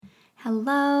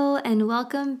Hello and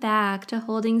welcome back to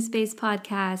Holding Space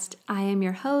Podcast. I am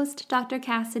your host, Dr.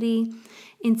 Cassidy.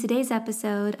 In today's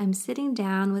episode, I'm sitting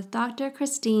down with Dr.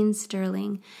 Christine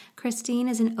Sterling. Christine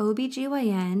is an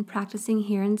OBGYN practicing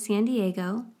here in San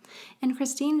Diego. And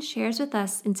Christine shares with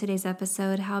us in today's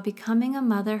episode how becoming a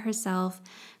mother herself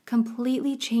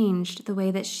completely changed the way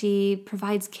that she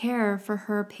provides care for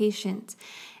her patients.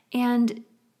 And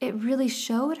it really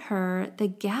showed her the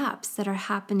gaps that are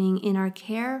happening in our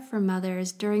care for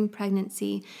mothers during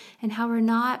pregnancy and how we're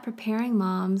not preparing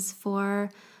moms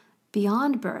for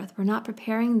beyond birth. We're not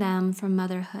preparing them for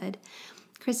motherhood.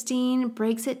 Christine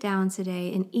breaks it down today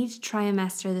in each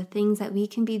trimester, the things that we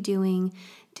can be doing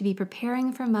to be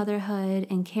preparing for motherhood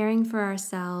and caring for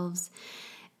ourselves.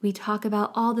 We talk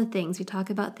about all the things. We talk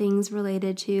about things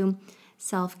related to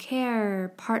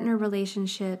self-care, partner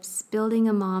relationships, building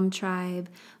a mom tribe.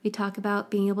 We talk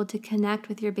about being able to connect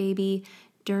with your baby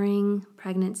during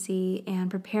pregnancy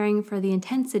and preparing for the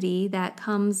intensity that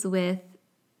comes with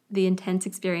the intense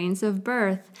experience of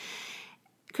birth.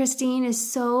 Christine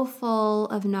is so full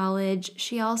of knowledge.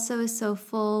 She also is so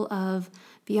full of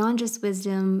beyond just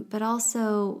wisdom, but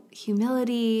also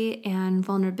humility and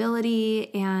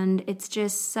vulnerability. And it's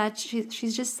just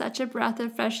she's just such a breath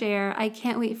of fresh air. I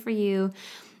can't wait for you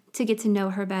to get to know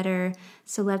her better.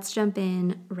 So let's jump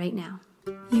in right now.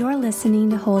 You're listening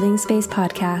to Holding Space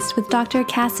Podcast with Dr.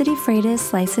 Cassidy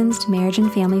Freitas, licensed marriage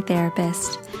and family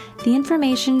therapist. The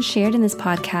information shared in this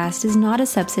podcast is not a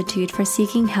substitute for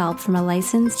seeking help from a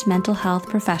licensed mental health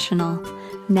professional.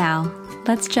 Now,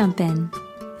 let's jump in.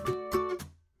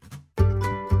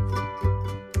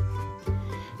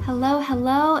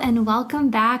 Hello, and welcome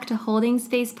back to Holding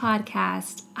Space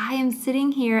Podcast. I am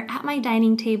sitting here at my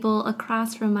dining table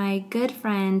across from my good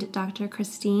friend, Dr.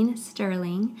 Christine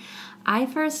Sterling. I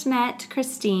first met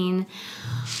Christine,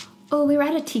 we were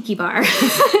at a tiki bar.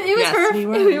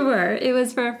 We were. It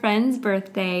was for a friend's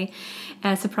birthday,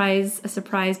 a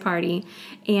surprise party,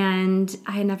 and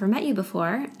I had never met you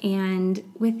before. And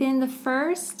within the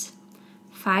first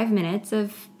 5 minutes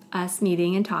of us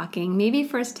meeting and talking, maybe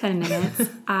first 10 minutes,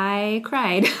 I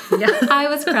cried. Yeah. I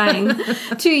was crying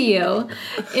to you.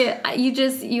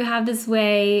 You have this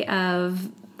way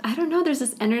of, I don't know, there's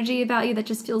this energy about you that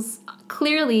just feels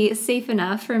clearly safe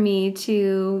enough for me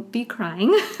to be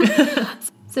crying.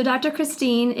 So Dr.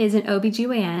 Christine is an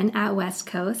OBGYN at West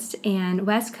Coast, and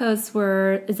West Coast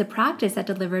is a practice that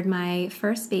delivered my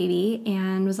first baby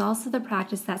and was also the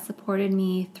practice that supported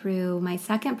me through my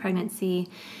second pregnancy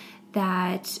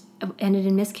that ended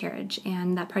in miscarriage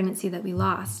and that pregnancy that we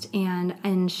lost.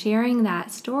 And sharing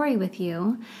that story with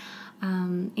you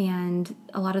and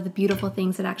a lot of the beautiful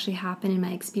things that actually happened in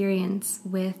my experience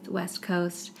with West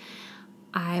Coast,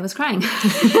 I was crying.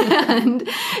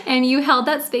 and you held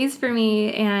that space for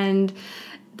me, and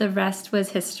the rest was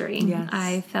history. Yes.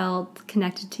 I felt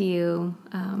connected to you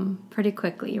pretty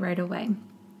quickly right away.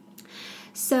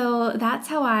 So that's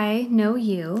how I know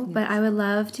you, yes. But I would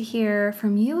love to hear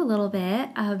from you a little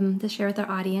bit to share with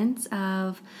our audience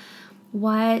of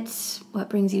what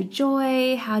brings you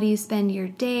joy, how do you spend your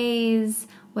days,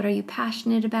 what are you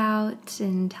passionate about,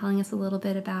 and telling us a little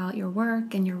bit about your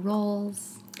work and your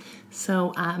roles.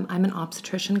 So I'm an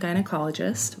obstetrician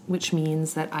gynecologist, which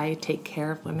means that I take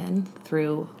care of women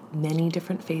through many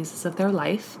different phases of their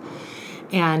life.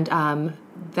 And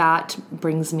that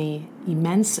brings me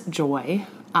immense joy.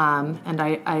 And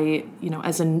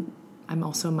I'm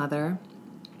also a mother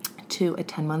to a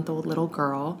 10-month-old little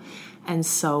girl. And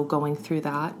so going through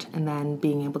that and then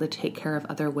being able to take care of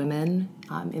other women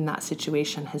in that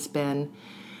situation has been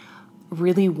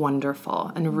really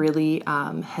wonderful and really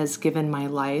has given my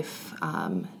life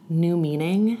new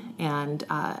meaning and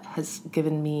has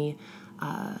given me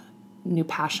new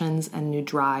passions and new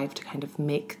drive to kind of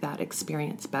make that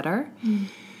experience better. Mm.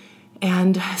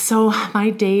 And so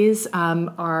my days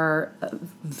are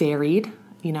varied.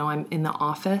 You know, I'm in the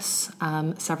office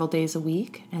several days a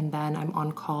week, and then I'm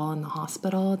on call in the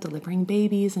hospital delivering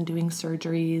babies and doing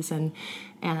surgeries and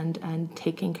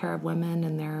taking care of women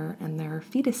and their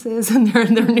fetuses and their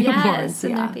newborns. Yes,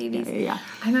 and their babies. Yeah.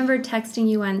 I remember texting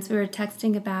you once. We were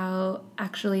texting about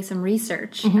actually some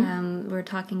research. Mm-hmm. We were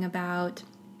talking about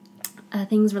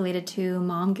things related to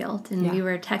mom guilt, and we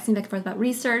were texting back and forth about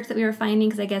research that we were finding,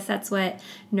 because I guess that's what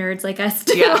nerds like us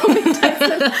do. Yeah.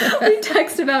 we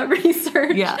text about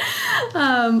research. Yeah.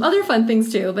 Other fun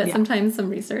things too, but sometimes some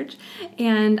research.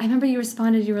 And I remember you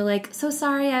responded, you were like, so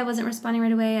sorry I wasn't responding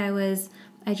right away.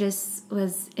 I just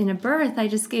was in a birth. I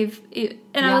just gave,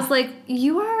 and I was like,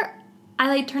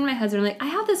 I turned to my husband, I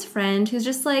have this friend who's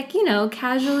just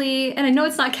casually, and I know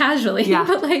it's not casually,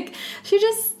 but she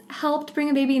just helped bring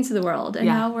a baby into the world, and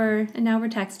now we're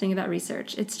texting about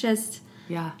research. It's just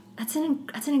that's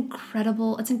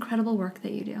incredible work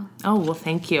that you do. Oh, well,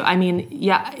 thank you. I mean,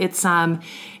 it's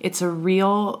a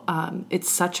real it's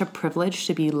such a privilege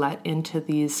to be let into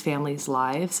these families'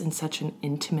 lives in such an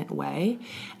intimate way,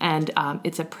 and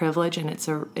it's a privilege, and it's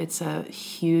a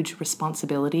huge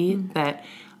responsibility that.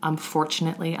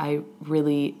 Fortunately, I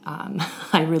really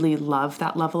love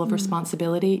that level of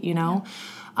responsibility. You know,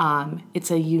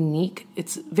 it's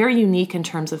very unique in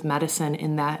terms of medicine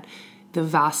in that the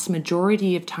vast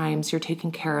majority of times you're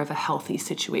taking care of a healthy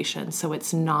situation. So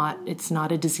it's not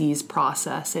a disease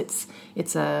process.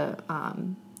 These are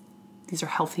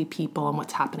healthy people, and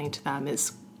what's happening to them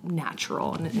is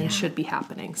natural and should be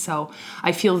happening. So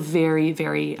I feel very,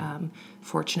 very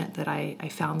fortunate that I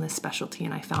found this specialty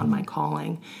and I found my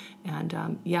calling. And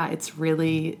it's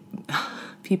really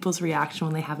people's reaction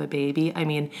when they have a baby. I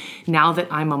mean, now that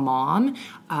I'm a mom,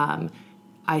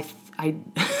 I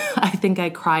think I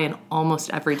cry in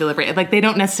almost every delivery. Like, they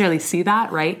don't necessarily see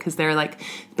that, right? Because they're like,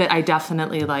 but I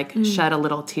definitely shed a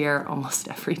little tear almost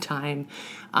every time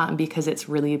because it's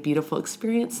really a beautiful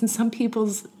experience. And some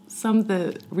of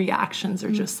the reactions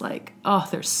are just like, oh,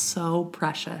 they're so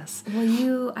precious.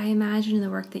 Well, I imagine in the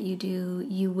work that you do,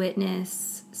 you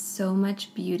witness so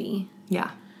much beauty.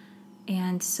 Yeah.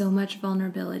 And so much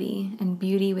vulnerability and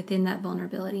beauty within that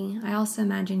vulnerability. I also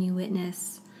imagine you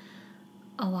witness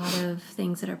a lot of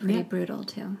things that are pretty brutal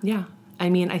too. Yeah. I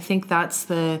mean, I think that's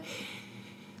the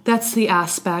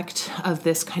aspect of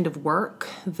this kind of work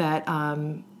that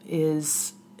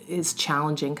is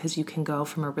challenging, because you can go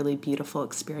from a really beautiful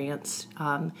experience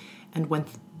and went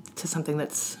to something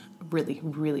that's really,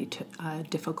 really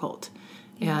difficult.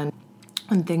 Yeah. And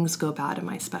when things go bad in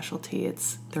my specialty,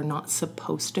 they're not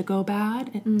supposed to go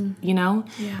bad, you know?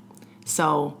 Yeah.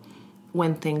 So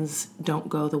when things don't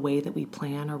go the way that we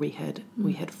plan or we had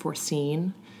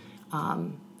foreseen,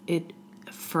 it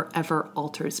forever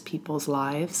alters people's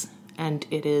lives. And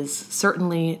it is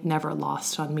certainly never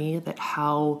lost on me that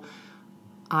how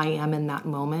I am in that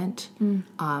moment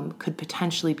could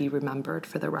potentially be remembered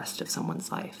for the rest of someone's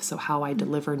life. So how I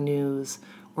deliver news,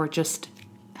 or just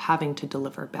having to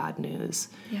deliver bad news,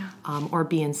 or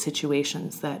be in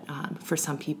situations that for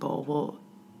some people will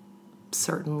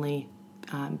certainly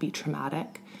be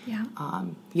traumatic.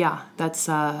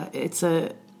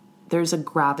 There's a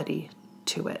gravity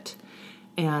to it.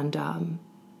 And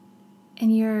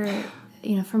you're,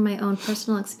 from my own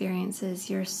personal experiences,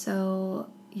 you're so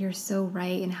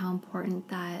right in how important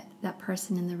that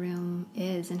person in the room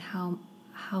is, and how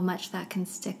much that can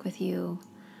stick with you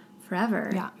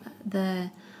forever. Yeah.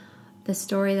 The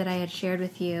story that I had shared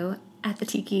with you at the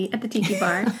tiki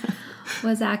bar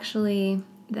was actually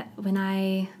that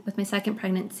when with my second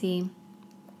pregnancy,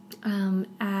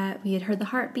 we had heard the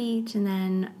heartbeat, and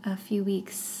then a few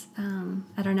weeks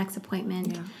at our next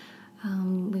appointment,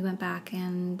 we went back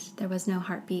and there was no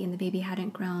heartbeat and the baby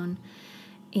hadn't grown,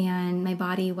 and my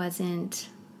body wasn't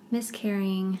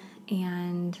miscarrying,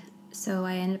 and so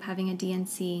I ended up having a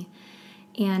D&C.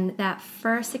 And that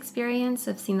first experience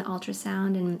of seeing the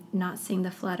ultrasound and not seeing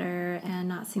the flutter and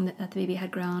not seeing that the baby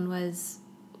had grown was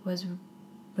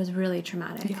really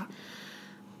traumatic. Yeah.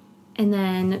 And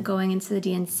then going into the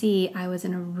D&C, I was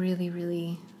in a really,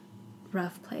 really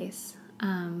rough place,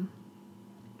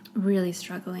 really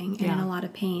struggling and in a lot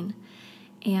of pain.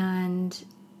 And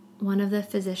one of the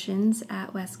physicians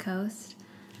at West Coast,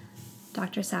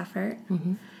 Dr. Saffert,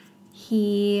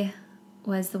 he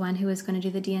was the one who was going to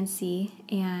do the D&C,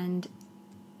 and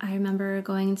I remember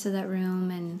going into that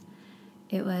room, and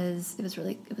it was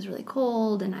really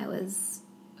cold, and I was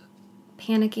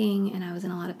panicking, and I was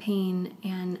in a lot of pain,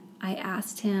 and I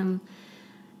asked him,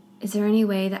 is there any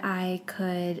way that I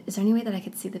could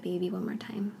see the baby one more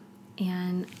time?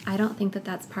 And I don't think that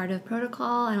that's part of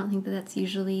protocol. I don't think that that's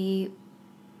usually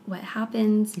what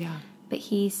happens. Yeah. But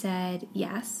he said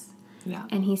yes. Yeah.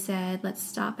 And he said, let's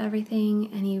stop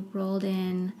everything. And he rolled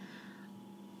in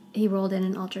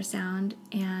an ultrasound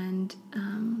and,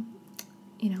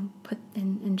 put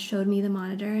and showed me the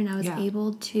monitor, and I was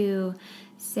able to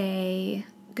say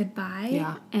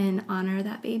goodbye and honor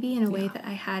that baby in a way that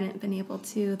I hadn't been able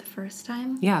to the first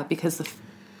time. Yeah, because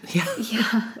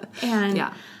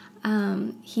And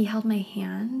he held my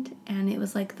hand, and it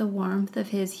was like the warmth of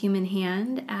his human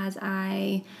hand as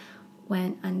I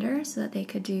went under so that they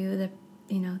could do the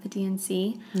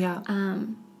D&C. Yeah.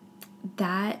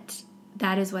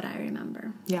 That is what I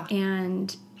remember. Yeah.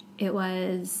 And I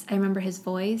remember his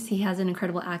voice. He has an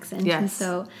incredible accent. Yes. And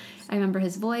so I remember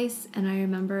his voice, and I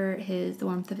remember the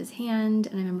warmth of his hand,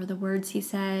 and I remember the words he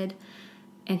said,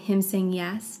 and him saying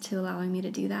yes to allowing me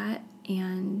to do that.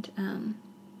 And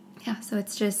so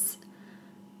it's just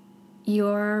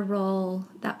your role,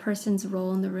 that person's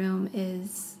role in the room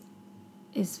is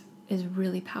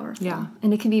really powerful. Yeah.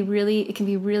 And it can be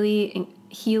really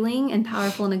healing and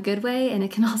powerful in a good way, and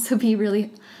it can also be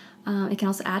really it can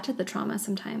also add to the trauma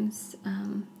sometimes.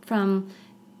 In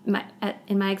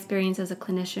my experience as a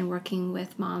clinician working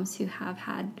with moms who have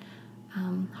had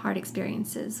hard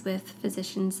experiences with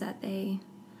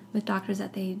doctors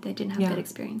that they didn't have good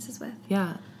experiences with.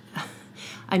 Yeah.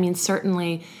 I mean,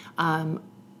 certainly,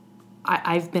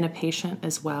 I've been a patient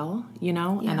as well,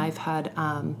 and I've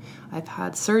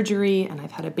had surgery and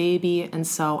I've had a baby. And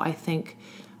so I think,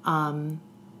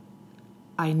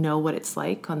 I know what it's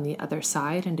like on the other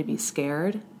side and to be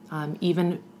scared.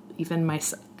 Even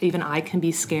I can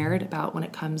be scared about when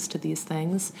it comes to these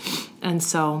things. And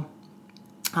so,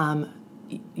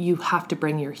 you have to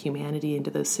bring your humanity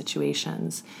into those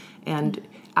situations. And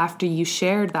after you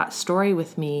shared that story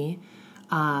with me,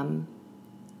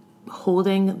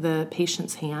 holding the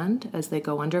patient's hand as they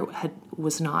go under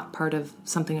was not part of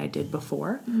something I did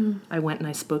before. I went and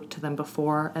I spoke to them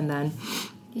before, and then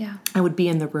I would be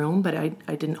in the room, but I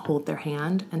didn't hold their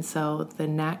hand. And so the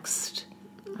next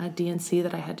DNC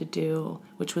that I had to do,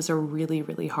 which was a really,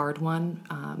 really hard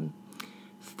one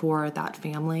for that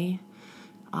family,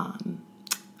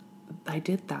 I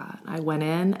did that. I went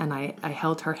in and I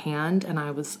held her hand, and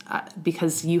I was,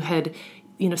 because you had,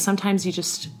 sometimes you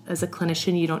just, as a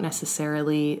clinician, you don't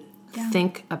necessarily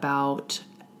think about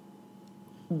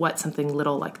what something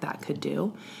little like that could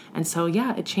do. And so,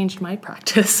 it changed my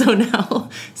practice. So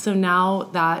now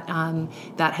that,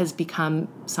 that has become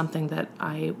something that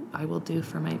I will do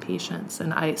for my patients.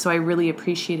 And I really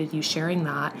appreciated you sharing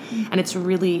that. And it's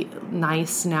really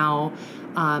nice now,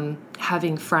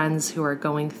 having friends who are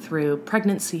going through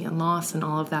pregnancy and loss and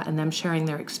all of that, and them sharing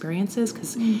their experiences,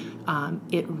 because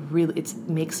it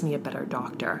makes me a better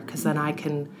doctor, because then I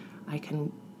can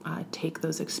take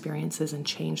those experiences and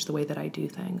change the way that I do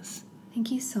things.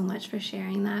 Thank you so much for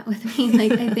sharing that with me.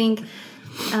 I think,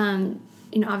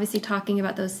 obviously talking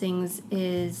about those things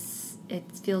it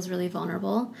feels really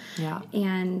vulnerable. Yeah.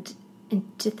 And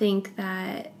to think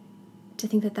that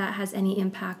has any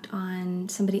impact on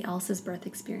somebody else's birth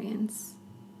experience,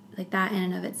 like that in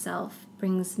and of itself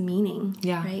brings meaning.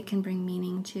 Yeah. Right? Can bring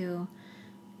meaning to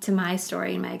my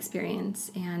story and my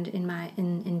experience, and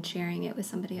in sharing it with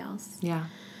somebody else. Yeah.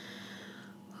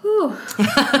 Whew.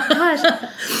 Gosh.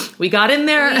 We got in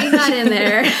there.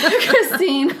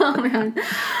 Christine. Oh, man.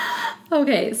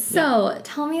 Okay, so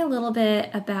tell me a little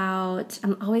bit about,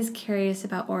 I'm always curious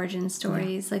about origin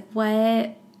stories. Like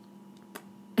what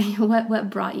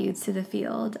brought you to the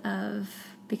field of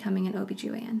becoming an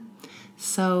OBGYN?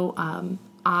 So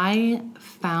I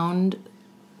found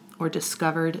or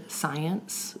discovered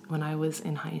science when I was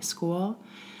in high school.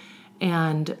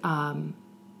 And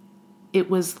it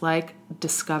was like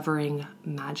discovering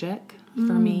magic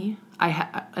for me.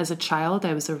 As a child,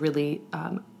 I was a really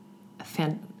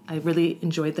I really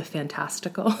enjoyed the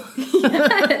fantastical.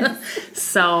 Yes.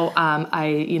 So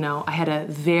I had a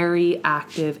very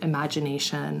active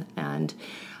imagination, and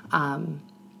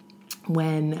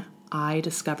when I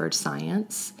discovered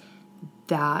science,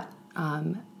 that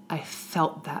I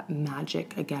felt that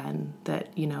magic again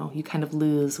that you kind of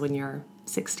lose when you're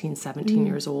 16, 17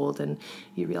 years old, and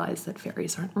you realize that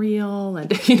fairies aren't real,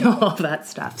 and all that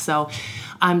stuff. So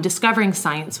discovering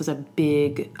science was a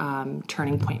big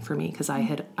turning point for me, because I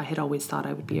had always thought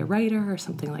I would be a writer or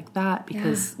something like that,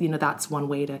 because that's one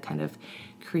way to kind of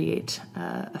create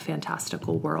a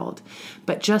fantastical world.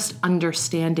 But just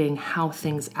understanding how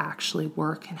things actually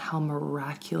work, and how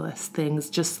miraculous things,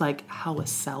 just like how a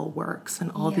cell works, and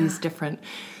all these different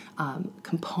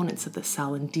components of the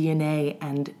cell and DNA,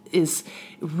 and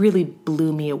really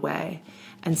blew me away.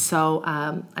 And so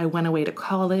I went away to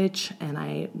college, and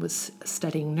I was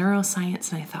studying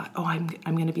neuroscience, and I thought, I'm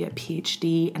going to be a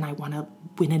PhD, and I want to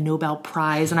win a Nobel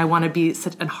Prize, and I want to be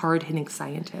such a hard-hitting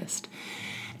scientist.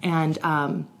 And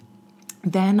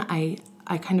then I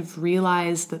kind of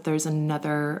realized that there's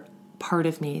another part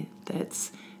of me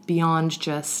that's beyond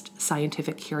just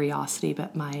scientific curiosity,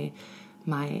 but my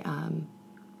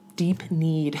deep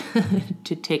need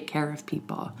to take care of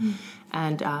people.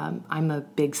 And I'm a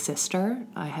big sister.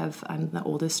 I'm the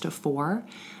oldest of 4.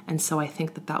 And so I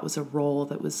think that was a role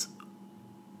that was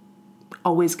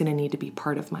always going to need to be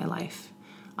part of my life,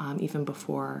 even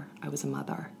before I was a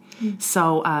mother.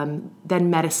 So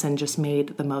then medicine just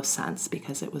made the most sense,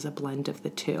 because it was a blend of the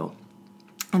two.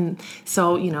 And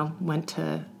so,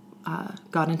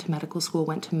 got into medical school,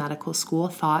 went to medical school,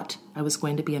 thought I was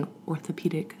going to be an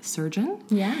orthopedic surgeon.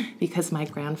 Yeah. Because my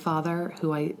grandfather,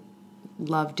 who I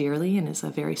love dearly and is a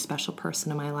very special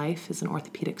person in my life, is an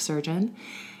orthopedic surgeon.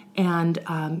 And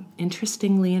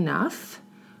interestingly enough,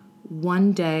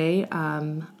 one day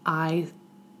I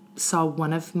saw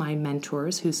one of my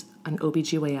mentors, who's an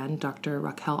OBGYN, Dr.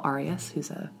 Raquel Arias, who's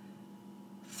a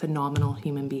phenomenal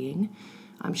human being.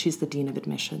 She's the Dean of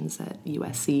Admissions at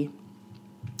USC.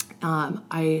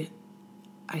 I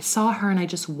saw her and I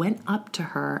just went up to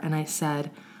her and I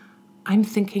said, I'm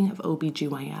thinking of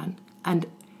OBGYN. And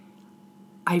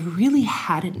I really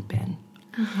hadn't been.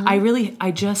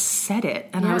 I just said it.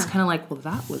 And I was kind of like, well,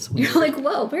 that was weird. You're like,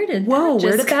 whoa, where did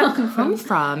that come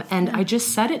from? And I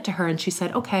just said it to her and she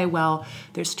said, okay, well,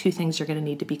 there's two things you're going to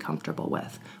need to be comfortable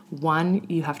with. One,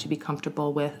 you have to be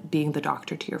comfortable with being the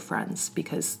doctor to your friends,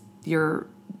 because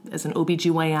as an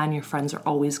OBGYN, your friends are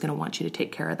always going to want you to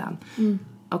take care of them.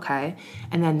 Okay.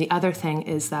 And then the other thing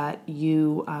is that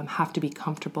you have to be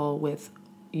comfortable with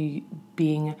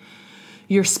being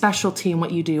your specialty and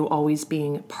what you do always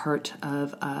being part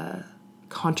of a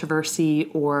controversy,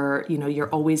 or, you're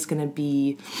always going to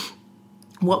be,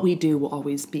 what we do will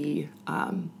always be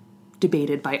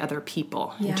debated by other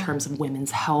people in terms of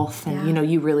women's health.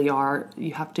 And, you really are,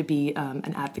 you have to be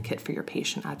an advocate for your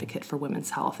patient, advocate for women's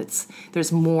health.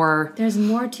 There's more to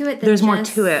it. Than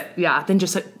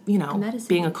just, being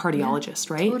a cardiologist,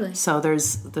 right? Totally. So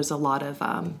there's a lot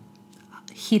of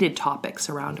heated topics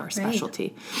around our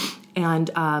specialty. Right. And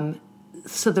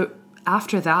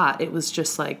after that, it was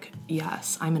just like,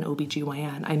 yes, I'm an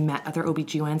OBGYN. I met other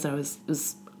OBGYNs and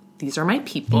these are my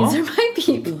people.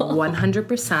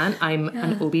 100%. I'm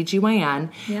an OBGYN.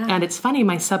 Yeah. And it's funny,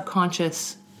 my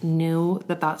subconscious knew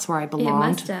that that's where I belonged.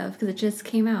 It must have, because it just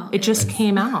came out. It just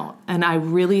came out. And I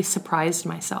really surprised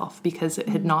myself, because it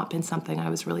had not been something I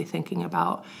was really thinking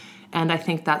about. And I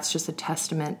think that's just a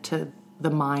testament to the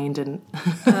mind and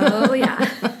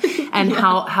and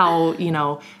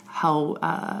how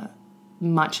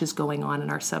much is going on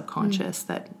in our subconscious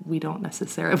that we're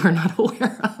not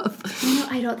aware of.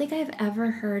 I don't think I've ever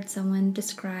heard someone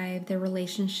describe their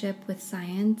relationship with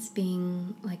science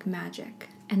being like magic.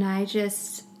 And I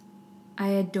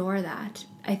adore that.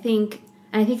 I think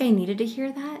I needed to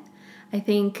hear that. I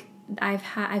think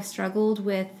I've struggled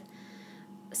with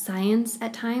science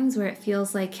at times where it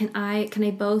feels like, can I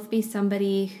both be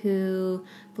somebody who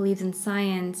believes in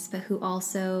science but who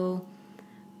also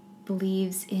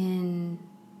believes in,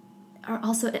 or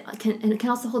also can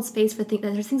also hold space for that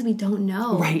there's things we don't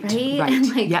know, right? And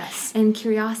and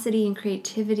curiosity and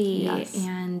creativity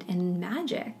and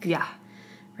magic,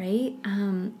 right?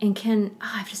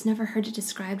 I've just never heard it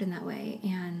described in that way,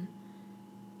 and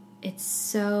it's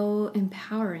so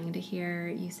empowering to hear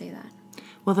you say that.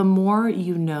 Well, the more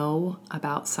you know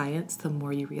about science, the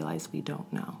more you realize we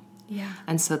don't know. Yeah.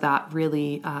 And so that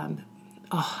really, my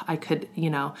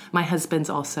husband's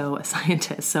also a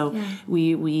scientist. So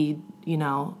we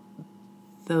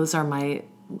those are I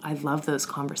love those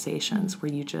conversations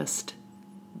where you just,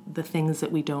 the things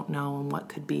that we don't know and what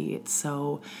could be. It's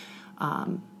so,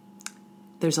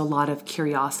 there's a lot of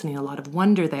curiosity, a lot of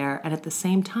wonder there. And at the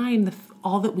same time,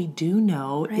 all that we do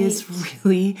know is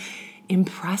really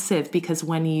impressive, because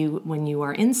when you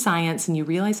are in science and you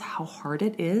realize how hard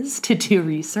it is to do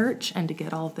research and to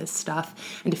get all this stuff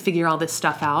and to figure all this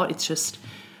stuff out, it's just,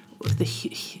 the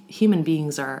human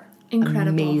beings are incredible,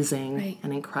 amazing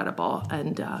and incredible,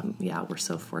 and we're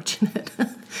so fortunate.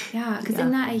 Because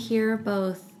in that I hear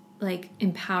both like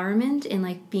empowerment in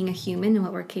like being a human and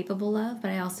what we're capable of,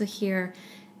 but I also hear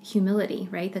humility,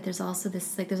 right? That there's also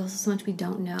this, like, there's also so much we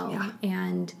don't know,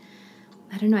 and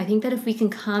I don't know. I think that if we can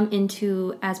come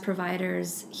into, as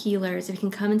providers, healers, if we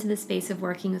can come into the space of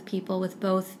working with people with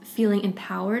both feeling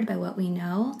empowered by what we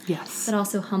know, but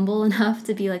also humble enough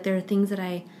to be like, there are things that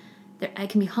I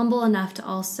can be humble enough to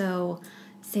also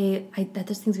say that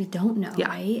there's things we don't know,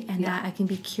 right? And that I can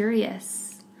be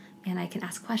curious and I can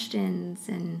ask questions,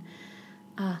 and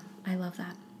I love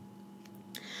that.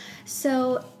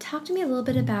 So talk to me a little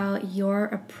bit about your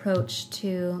approach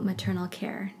to maternal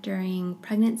care during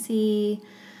pregnancy,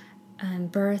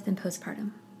 birth, and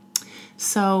postpartum.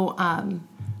 So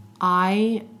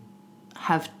I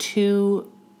have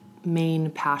two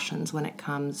main passions when it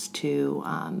comes to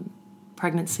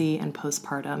pregnancy and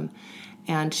postpartum,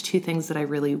 and two things that I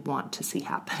really want to see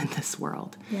happen in this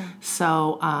world.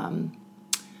 So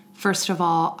first of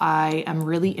all, I am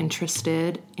really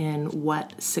interested in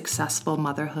what successful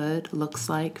motherhood looks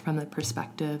like from the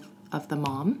perspective of the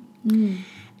mom.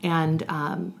 And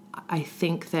I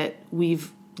think that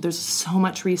there's so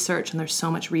much research and there's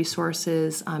so much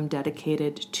resources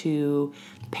dedicated to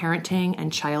parenting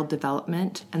and child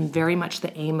development, and very much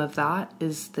the aim of that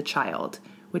is the child,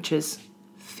 which is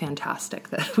fantastic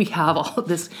that we have all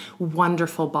this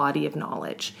wonderful body of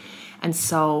knowledge. And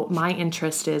so my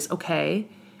interest is, okay,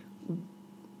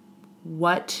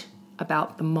 what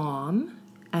about the mom,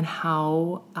 and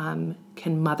how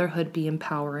can motherhood be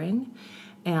empowering?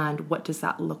 And what does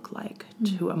that look like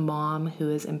to a mom who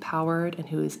is empowered and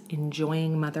who is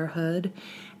enjoying motherhood?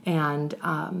 And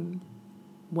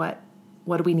what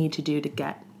do we need to do to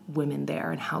get women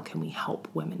there, and how can we help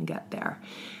women get there?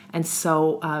 And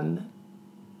so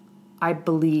I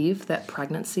believe that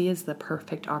pregnancy is the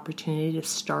perfect opportunity to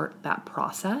start that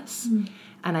process.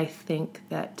 And I think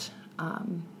that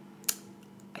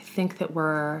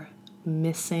we're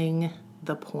missing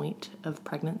the point of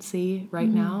pregnancy right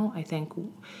now. I think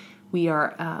we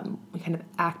kind of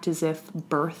act as if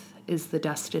birth is the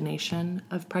destination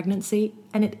of pregnancy,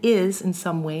 and it is in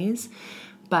some ways,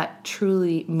 but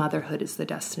truly motherhood is the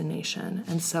destination.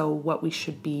 And so what we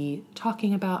should be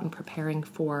talking about and preparing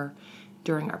for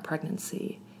during our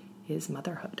pregnancy is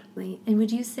motherhood. And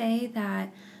would you say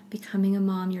that becoming a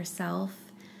mom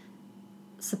yourself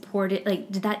supported,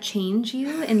 did that change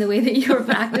you in the way that you were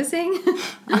practicing?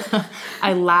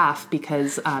 I laugh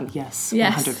because, yes,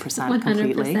 100%,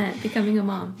 completely. 100% becoming a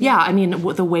mom. Yeah, I mean,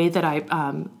 the way that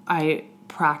I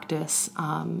practice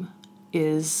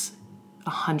is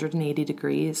 180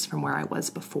 degrees from where I was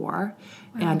before.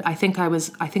 Wow. And I think I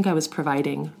was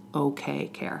providing okay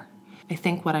care. I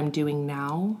think what I'm doing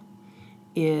now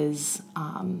is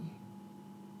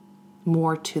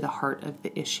more to the heart of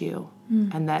the issue,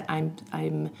 and that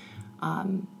I'm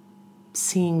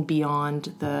seeing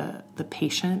beyond the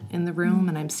patient in the room,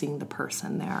 and I'm seeing the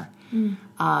person there,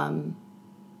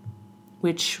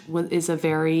 which was a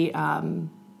very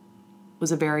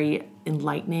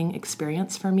enlightening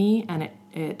experience for me, and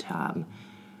it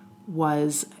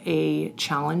was a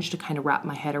challenge to kind of wrap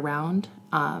my head around,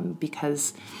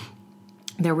 because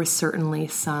there was certainly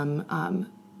some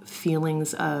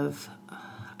feelings of,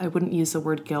 I wouldn't use the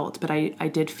word guilt, but I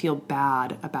did feel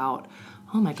bad about,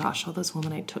 oh my gosh, all those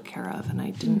women I took care of, and I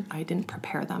didn't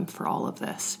prepare them for all of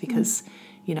this, because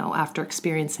after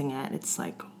experiencing it, it's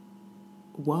like,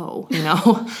 whoa,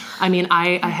 I mean,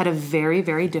 I had a very,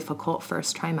 very difficult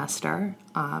first trimester.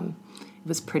 It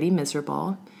was pretty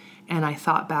miserable. And I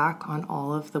thought back on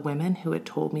all of the women who had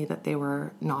told me that they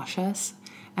were nauseous,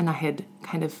 and I had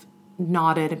kind of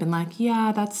nodded and been like,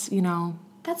 yeah, that's part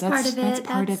of it.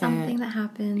 That's something that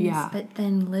happens. Yeah. But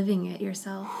then living it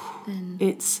yourself. And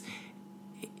it's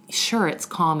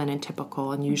common and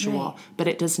typical and usual, right, but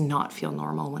it does not feel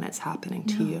normal when it's happening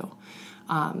to you.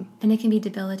 And it can be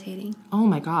debilitating. Oh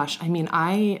my gosh. I mean,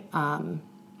 I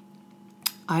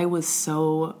was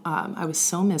so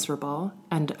miserable,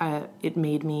 and it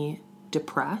made me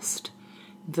depressed.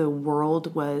 The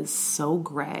world was so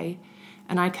gray.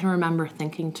 And I can remember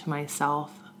thinking to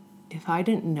myself, if I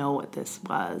didn't know what this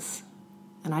was,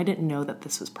 and I didn't know that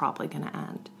this was probably going to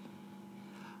end,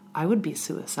 I would be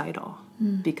suicidal,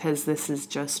 because this is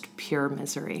just pure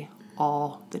misery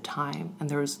all the time.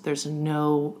 And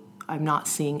I'm not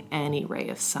seeing any ray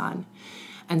of sun.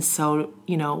 And so,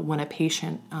 when a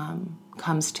patient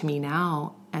comes to me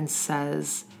now and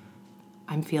says,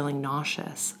 I'm feeling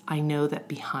nauseous, I know that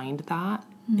behind that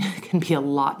can be a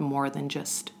lot more than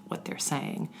just what they're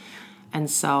saying. And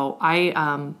so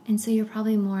and so you're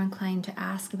probably more inclined to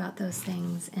ask about those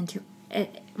things, and to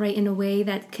right in a way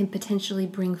that can potentially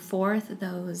bring forth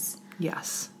those.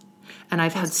 Yes. And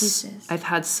I've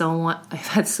had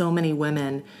so many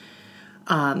women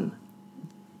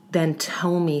then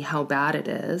tell me how bad it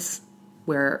is,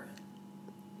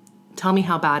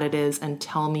 and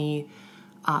tell me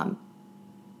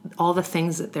all the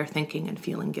things that they're thinking and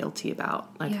feeling guilty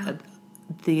about,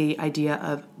 the idea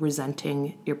of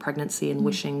resenting your pregnancy and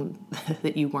wishing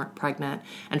that you weren't pregnant,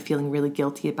 and feeling really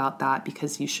guilty about that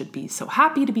because you should be so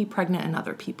happy to be pregnant and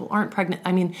other people aren't pregnant.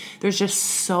 I mean, there's just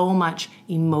so much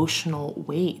emotional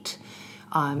weight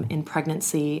in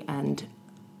pregnancy, and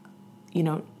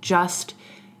just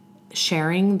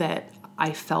sharing that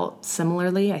I felt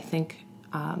similarly, I think,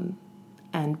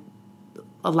 and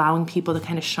allowing people to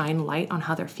kind of shine light on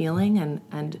how they're feeling,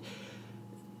 and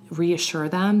reassure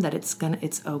them that it's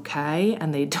okay,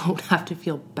 and they don't have to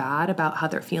feel bad about how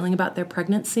they're feeling about their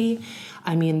pregnancy.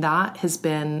 I mean, that has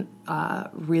been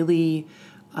really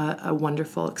a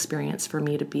wonderful experience for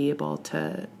me, to be able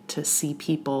to see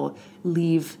people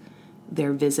leave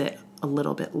their visit a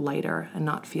little bit lighter and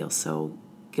not feel so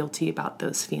guilty about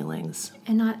those feelings.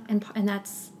 And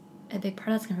that's a big part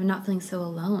of that's kind of not feeling so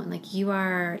alone. Like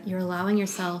you're allowing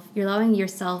yourself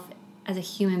as a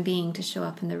human being to show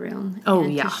up in the room,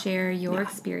 and to share your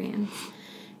experience.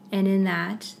 And in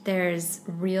that, there's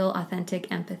real,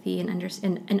 authentic empathy and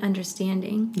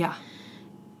understanding. Yeah.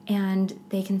 And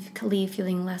they can leave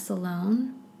feeling less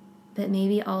alone, but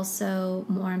maybe also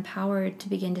more empowered to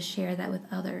begin to share that with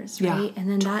others, right? Yeah, And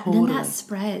then that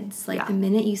spreads. Like the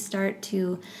minute you start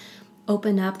to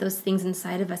open up those things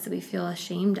inside of us that we feel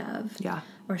ashamed of,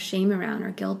 or shame around,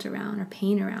 or guilt around, or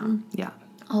pain around,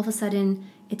 all of a sudden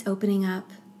it's opening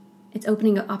up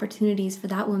opportunities for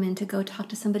that woman to go talk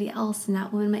to somebody else, and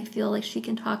that woman might feel like she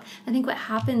can talk. I think what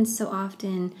happens so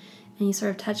often, and you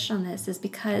sort of touched on this, is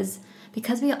because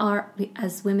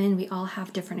as women, we all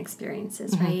have different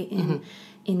experiences, right?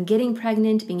 In getting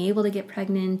pregnant, being able to get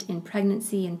pregnant, in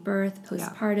pregnancy and birth,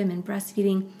 postpartum and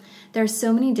breastfeeding, there are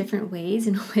so many different ways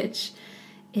in which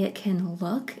it can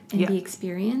look and be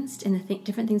experienced, and the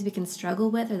different things we can struggle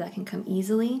with or that can come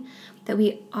easily, that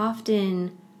we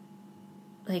often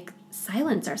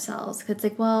silence ourselves. Because it's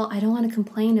like, well, I don't want to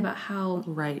complain about how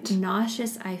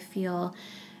nauseous I feel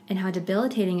and how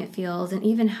debilitating it feels, and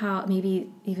even how maybe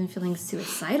even feeling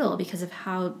suicidal because of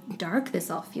how dark this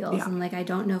all feels. And I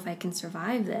don't know if I can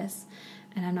survive this,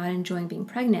 and I'm not enjoying being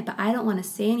pregnant, but I don't want to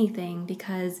say anything,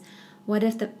 because what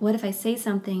if I say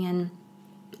something and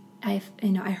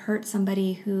I hurt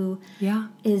somebody who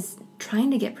is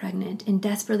trying to get pregnant and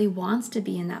desperately wants to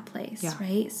be in that place,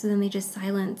 right? So then they just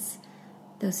silence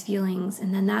those feelings,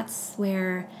 and then that's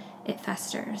where it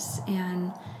festers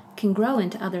and can grow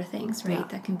into other things, right?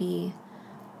 That can be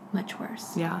much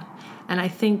worse. Yeah. And I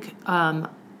think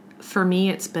for me,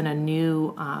 it's been a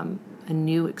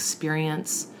new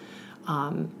experience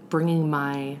bringing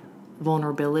my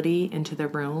vulnerability into the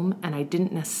room, and I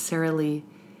didn't necessarily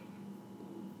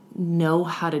know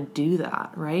how to do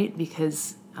that, right?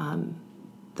 Because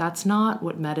that's not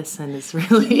what medicine is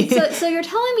really. So you're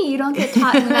telling me you don't get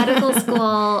taught in medical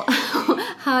school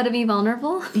how to be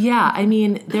vulnerable? Yeah, I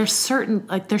mean, it's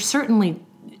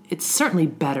certainly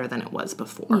better than it was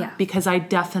before. Yeah. Because we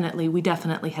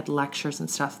definitely had lectures and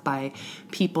stuff by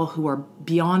people who are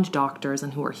beyond doctors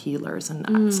and who are healers,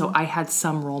 and so I had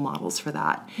some role models for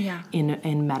that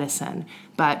in medicine.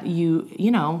 But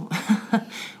you know,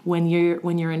 when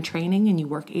you're in training and you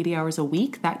work 80 hours a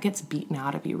week, that gets beaten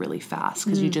out of you really fast,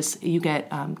 because you get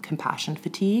compassion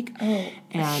fatigue,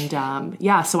 and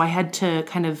so I had to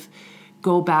kind of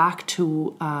go back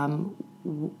to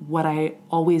what I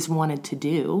always wanted to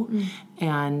do,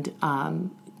 and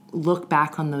look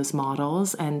back on those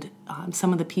models, and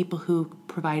some of the people who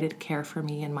provided care for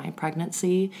me in my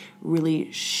pregnancy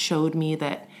really showed me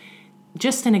that.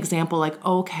 Just an example, like,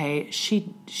 okay,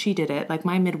 she did it. Like,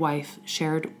 my midwife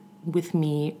shared with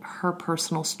me her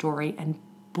personal story, and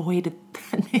boy, did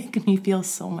that make me feel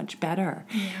so much better.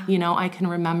 Yeah. You know, I can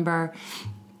remember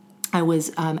I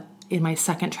was in my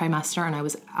second trimester, and I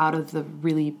was out of the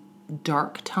really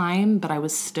dark time, but I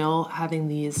was still having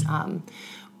these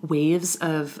waves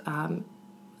of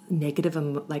negative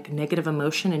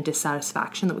emotion and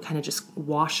dissatisfaction that would kind of just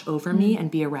wash over me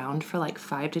and be around for like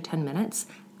 5 to 10 minutes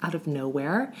out of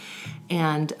nowhere.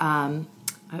 And I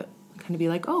kind of be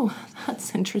like, oh,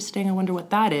 that's interesting. I wonder what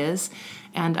that is.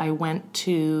 And I went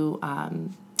to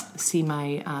see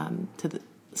my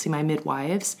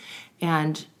midwives,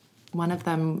 and one of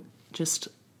them just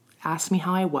asked me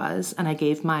how I was, and I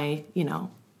gave my,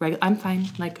 I'm fine,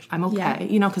 like, I'm okay,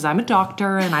 because I'm a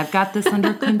doctor and I've got this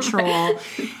under control.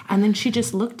 And then she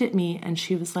just looked at me and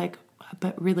she was like,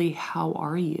 but really, how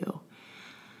are you?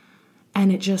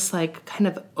 And it just like kind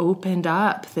of opened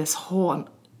up this whole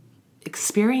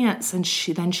experience. And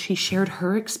she shared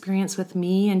her experience with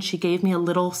me, and she gave me a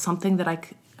little something that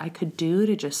I could do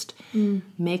to just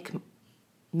make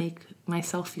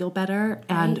myself feel better. Right.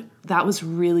 And that was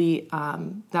really,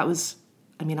 I'll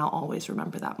always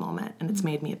remember that moment. And it's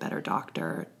made me a better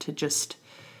doctor to just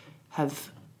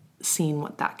have seen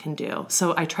what that can do.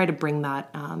 So I try to bring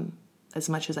that as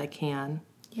much as I can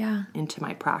into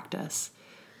my practice.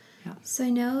 Yeah. So I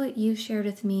know you've shared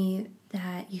with me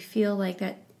that you feel like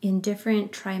that in the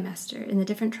different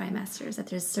trimesters, that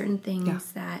there's certain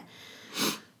things that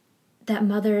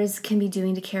mothers can be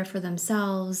doing to care for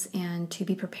themselves and to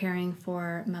be preparing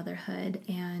for motherhood.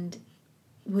 And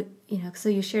so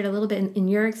you shared a little bit in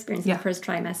your experience in the first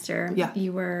trimester. Yeah.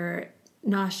 You were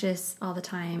nauseous all the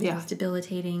time. Yeah. It was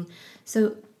debilitating.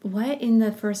 So what in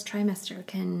the first trimester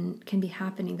can be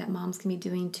happening that moms can be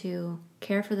doing to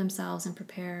care for themselves and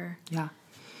prepare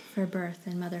for birth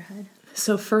and motherhood?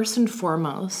 So first and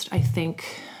foremost, I think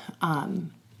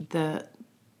the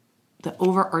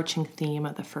overarching theme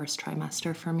of the first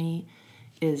trimester for me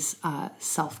is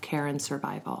self-care and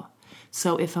survival.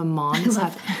 So if a mom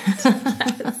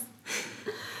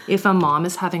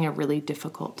is having a really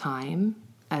difficult time,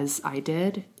 as I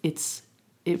did, it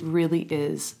really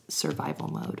is survival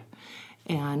mode.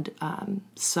 And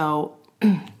so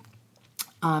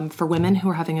for women who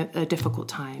are having a difficult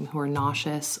time, who are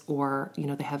nauseous, or,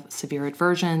 they have severe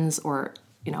aversions, or,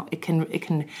 it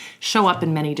can show up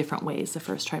in many different ways. The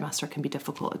first trimester can be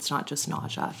difficult. It's not just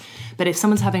nausea. But if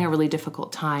someone's having a really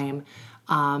difficult time,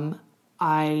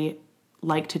 I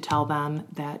like to tell them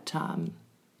that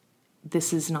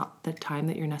this is not the time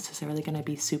that you're necessarily going to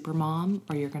be super mom,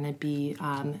 or you're going to be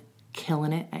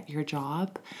killing it at your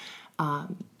job.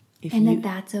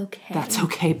 That's okay. That's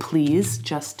okay, please.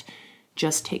 Just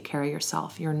take care of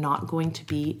yourself. You're not going to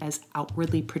be as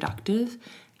outwardly productive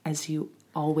as you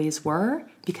always were,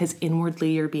 because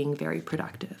inwardly you're being very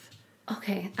productive.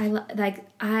 Okay.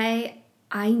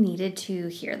 I needed to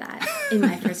hear that in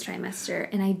my first trimester,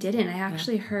 and I didn't. I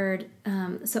actually heard,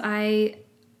 so I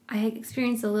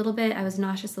experienced a little bit. I was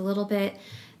nauseous a little bit.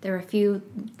 There were a few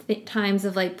times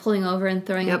of like pulling over and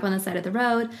throwing up on the side of the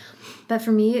road. But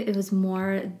for me, it was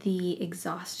more the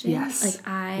exhaustion. Yes. Like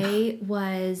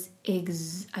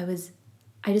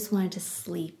I just wanted to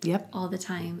sleep all the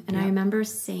time. And I remember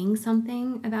saying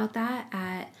something about that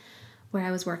at where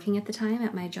I was working at the time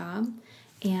at my job.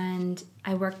 And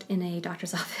I worked in a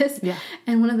doctor's office. Yeah.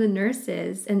 And one of the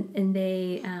nurses, one of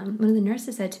the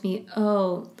nurses said to me,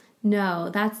 "Oh,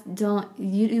 no,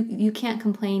 you can't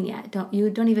complain yet. You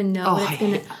don't even know what it's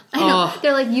going to." I know.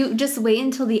 They're like, "You just wait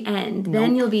until the end,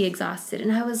 then you'll be exhausted."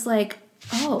 And I was like,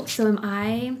 "Oh, so am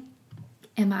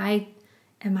I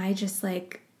just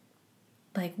like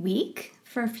weak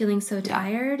for feeling so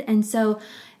tired?" And so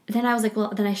then I was like,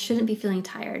 well, then I shouldn't be feeling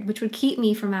tired, which would keep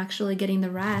me from actually getting the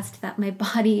rest that my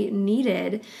body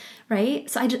needed, right?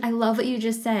 So I love what you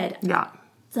just said. Yeah.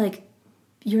 It's like,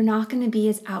 you're not going to be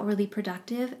as outwardly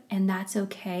productive, and that's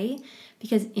okay,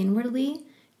 because inwardly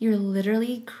you're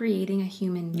literally creating a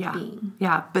human being.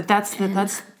 Yeah, but I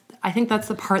think that's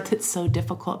the part that's so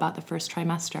difficult about the first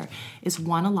trimester is,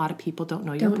 one, a lot of people don't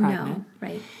know you're pregnant.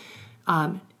 Right.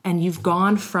 And you've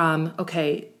gone from,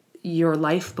 your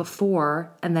life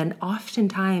before, and then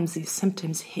oftentimes these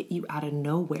symptoms hit you out of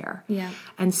nowhere. Yeah.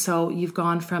 And so you've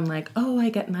gone from like,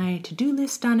 I get my to-do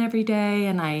list done every day,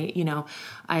 and I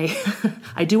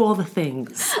do all the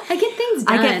things. I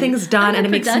get things done. And it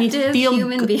makes me feel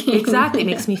human being. Exactly. It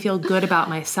makes me feel good about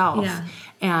myself. Yeah.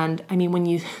 And I mean, when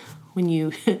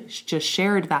you just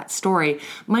shared that story,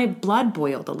 my blood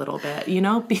boiled a little bit,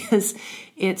 because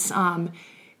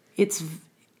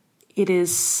it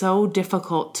is so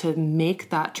difficult to make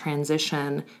that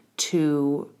transition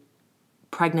to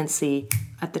pregnancy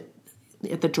at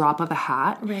the drop of a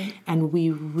hat. Right. And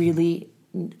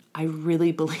I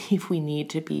really believe we need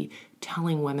to be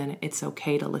telling women it's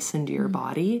okay to listen to your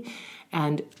body.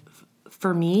 And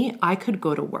for me, I could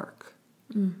go to work.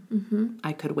 Mm-hmm.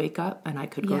 I could wake up and I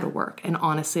could go to work. And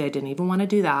honestly, I didn't even want to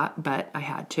do that, but I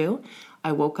had to.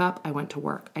 I woke up, I went to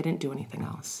work. I didn't do anything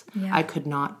else. Yeah. I could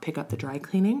not pick up the dry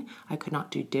cleaning. I could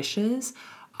not do dishes.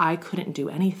 I couldn't do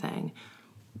anything.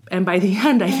 And by the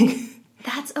end, I think...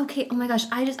 That's okay. Oh my gosh.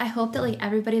 I hope that like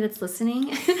everybody that's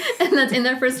listening and that's in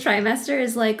their first trimester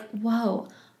is like, whoa,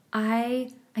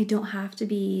 I don't have to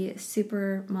be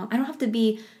super mom. I don't have to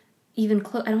be even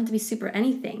close. I don't have to be super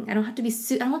anything. I don't have to be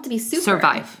I don't have to be super.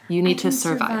 Survive. You need to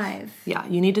survive. Yeah,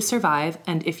 you need to survive.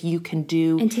 And if you can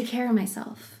do... And take care of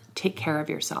myself. Take care of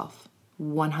yourself.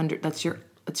 100. That's your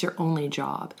only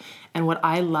job. And what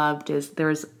I loved is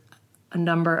there's a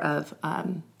number of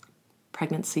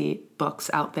pregnancy books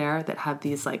out there that have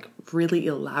these like really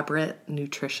elaborate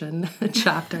nutrition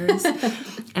chapters.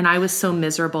 And I was so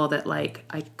miserable that like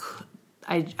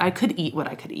I could eat what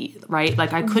I could eat, right?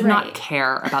 Like I could not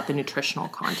care about the nutritional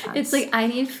content. It's like I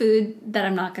need food that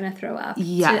I'm not going to throw up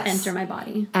to enter my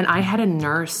body. And I had a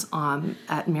nurse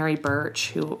at Mary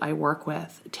Birch who I work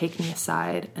with take me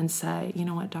aside and say, "You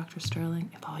know what, Dr.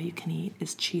 Sterling, if all you can eat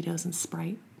is Cheetos and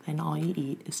Sprite, then all you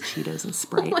eat is Cheetos and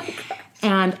Sprite." Oh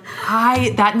and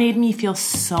that made me feel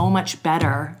so much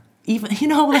better. Even,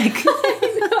 like...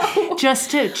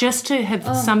 Just to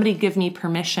have somebody give me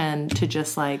permission to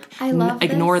just like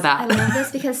ignore that. I love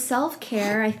this because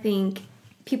self-care, I think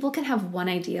people can have one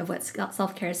idea of what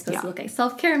self-care is supposed to look like.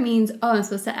 Self-care means, I'm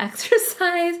supposed to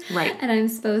exercise, right, and I'm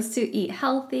supposed to eat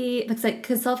healthy. It's like,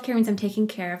 because self-care means I'm taking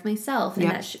care of myself, and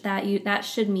that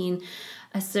should mean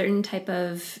a certain type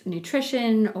of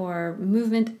nutrition or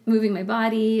moving my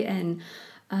body, and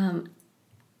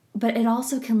but it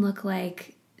also can look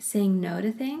like saying no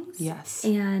to things, yes,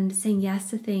 and saying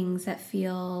yes to things that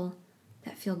feel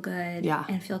good,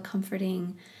 and feel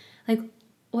comforting. Like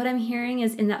what I'm hearing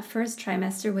is in that first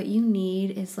trimester, what you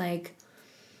need is like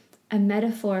a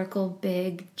metaphorical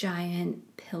big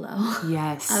giant pillow.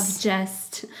 Yes. Of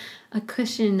just a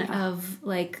cushion of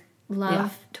like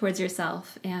love towards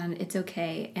yourself, and it's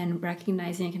okay, and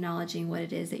recognizing and acknowledging what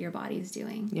it is that your body is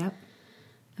doing. Yep.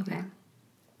 Okay. Yeah.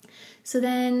 So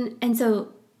then I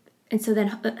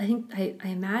think I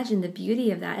imagine the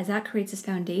beauty of that is that creates this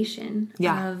foundation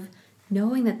of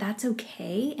knowing that that's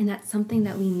okay, and that's something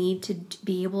that we need to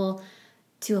be able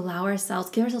to allow ourselves,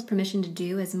 give ourselves permission to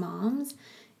do as moms,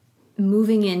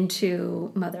 moving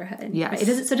into motherhood. Yes. Right? It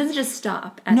doesn't just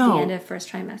stop at the end of first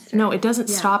trimester. No, it doesn't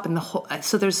stop in the whole.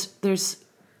 So there's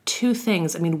two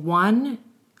things. I mean, one,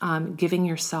 giving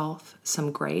yourself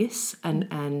some grace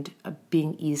and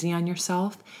being easy on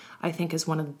yourself, I think, is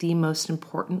one of the most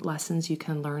important lessons you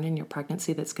can learn in your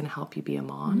pregnancy that's going to help you be a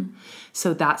mom. Mm-hmm.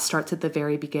 So that starts at the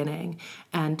very beginning.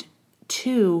 And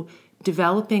two,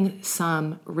 developing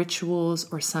some rituals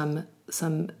or some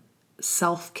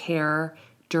self-care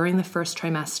during the first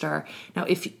trimester. Now,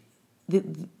 if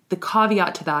the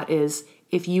caveat to that is,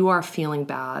 if you are feeling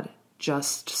bad,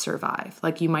 just survive.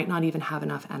 Like, you might not even have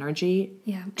enough energy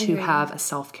to have a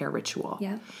self-care ritual.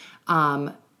 Yeah.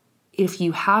 If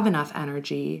you have enough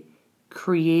energy,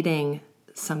 creating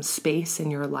some space in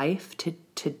your life to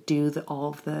do all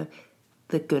of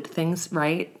the good things,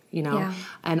 right? You know,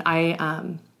 and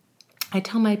I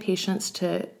tell my patients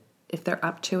to, if they're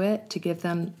up to it, to give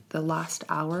them the last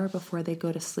hour before they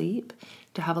go to sleep,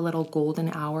 to have a little golden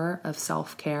hour of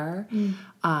self-care.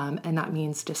 And that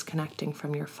means disconnecting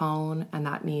from your phone. And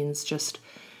that means just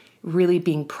really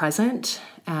being present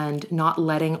and not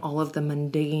letting all of the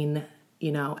mundane,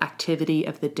 activity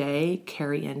of the day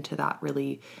carry into that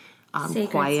really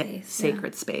quiet,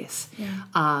 sacred space.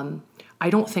 Yeah. I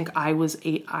don't think I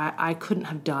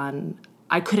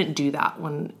couldn't do that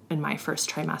in my first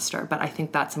trimester, but I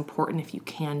think that's important if you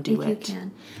can do it. If you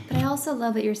can. But I also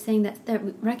love that you're saying that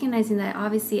recognizing that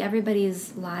obviously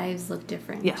everybody's lives look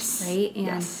different. Yes. Right?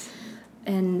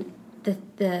 And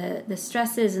the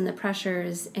stresses and the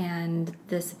pressures and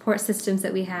the support systems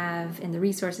that we have and the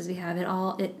resources we have,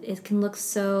 it can look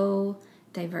so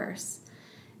diverse.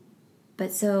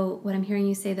 But so what I'm hearing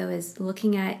you say, though, is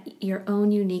looking at your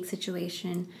own unique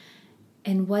situation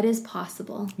and what is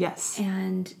possible. Yes.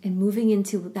 And moving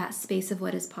into that space of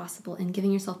what is possible and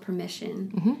giving yourself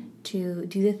permission to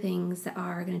do the things that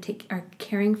are going to are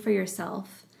caring for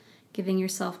yourself, giving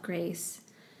yourself grace,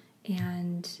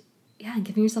 and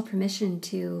giving yourself permission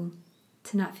to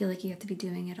not feel like you have to be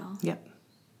doing it all. Yep.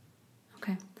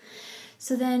 Okay.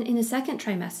 So then in the second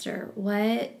trimester,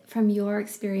 what, from your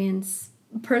experience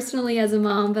personally as a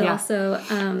mom, but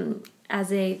also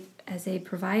as a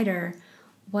provider,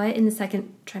 what in the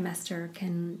second trimester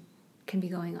can be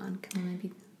going on? Can women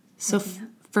be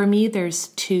for me, there's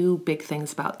two big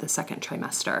things about the second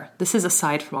trimester. This is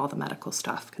aside from all the medical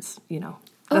stuff, because,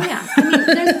 Oh yeah, I mean,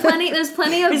 there's plenty of there's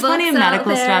books plenty of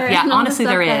medical stuff. Yeah, honestly,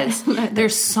 there is. That,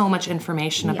 there's so much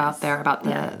information about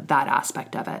that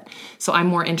aspect of it. So I'm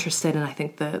more interested in, I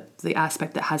think, the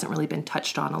aspect that hasn't really been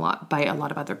touched on a lot by a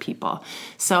lot of other people.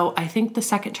 So I think the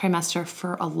second trimester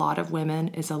for a lot of women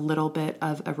is a little bit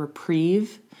of a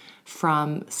reprieve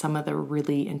from some of the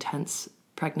really intense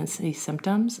pregnancy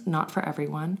symptoms. Not for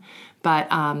everyone, but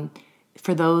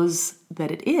for those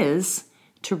that it is,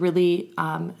 to really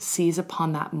seize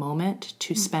upon that moment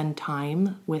to spend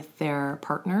time with their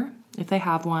partner, if they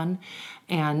have one,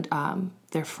 and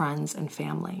their friends and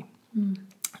family.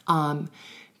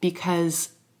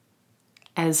 Because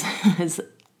as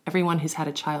everyone who's had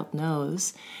a child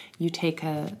knows, you take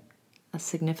a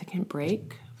significant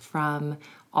break from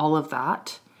all of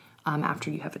that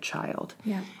after you have a child.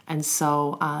 Yeah. And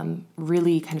so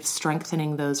really kind of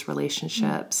strengthening those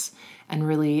relationships and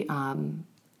really,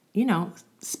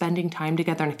 spending time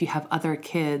together. And if you have other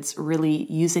kids,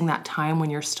 really using that time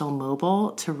when you're still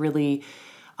mobile to really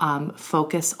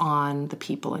focus on the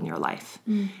people in your life.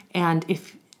 And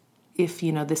if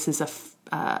this is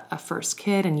a first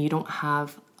kid and you don't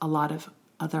have a lot of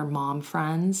other mom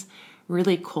friends,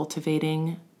 really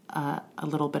cultivating a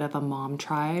little bit of a mom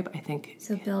tribe, I think.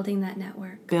 So building that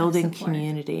network. Building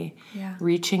community. Yeah.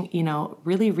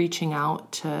 Really reaching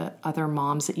out to other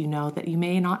moms that that you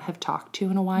may not have talked to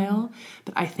in a while.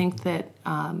 But I think that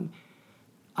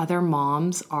other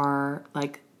moms are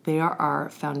they are our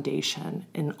foundation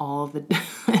in all of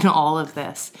in all of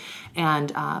this.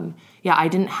 And I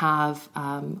didn't have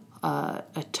a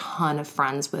ton of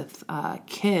friends with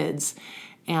kids.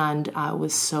 And I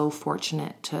was so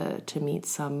fortunate to meet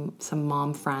some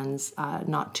mom friends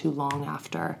not too long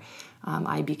after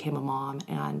I became a mom,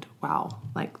 and wow,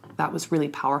 that was really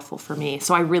powerful for me.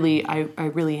 So I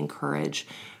really encourage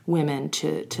women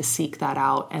to seek that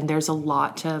out. And there's a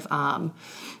lot of,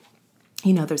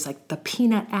 there's like the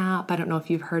Peanut app. I don't know if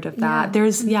you've heard of that.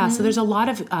 Yeah. So there's a lot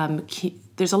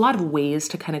of ways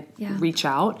to kind of reach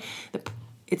out.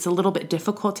 It's a little bit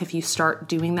difficult if you start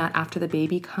doing that after the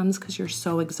baby comes because you're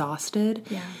so exhausted.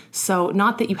 Yeah. So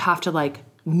not that you have to like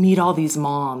meet all these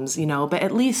moms, but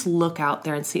at least look out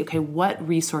there and see, okay, what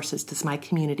resources does my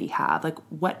community have? Like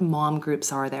what mom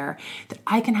groups are there that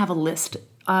I can have a list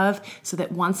of so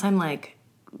that once I'm like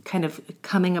kind of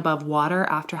coming above water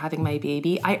after having my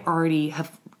baby, I already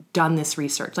have done this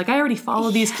research. Like I already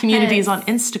follow these communities on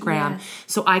Instagram,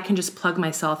 so I can just plug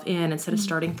myself in instead of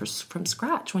starting from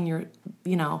scratch when you're,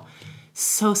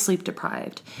 so sleep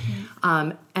deprived.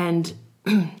 And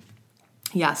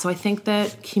so I think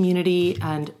that community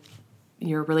and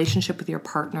your relationship with your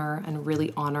partner and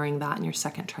really honoring that in your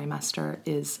second trimester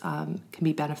is can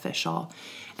be beneficial.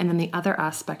 And then the other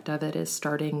aspect of it is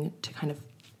starting to kind of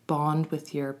bond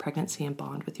with your pregnancy and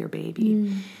bond with your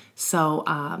baby. So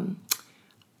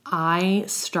I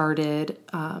started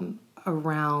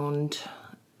around,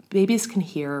 babies can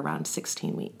hear around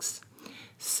 16 weeks.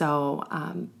 So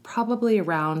probably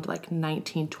around like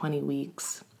 19, 20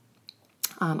 weeks,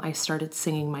 I started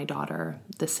singing my daughter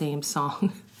the same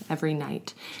song every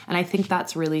night. And I think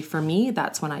that's really, for me,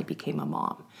 that's when I became a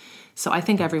mom. So I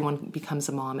think everyone becomes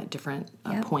a mom at different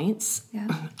points. Yeah.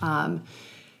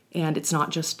 And it's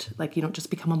not just like, you don't just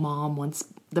become a mom once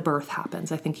the birth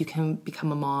happens. I think you can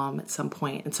become a mom at some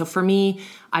point. And so for me,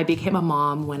 I became a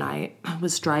mom when I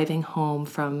was driving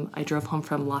home I drove home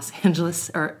from Los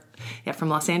Angeles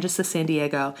to San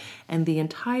Diego. And the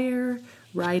entire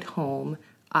ride home,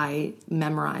 I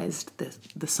memorized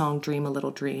the song Dream a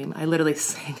Little Dream. I literally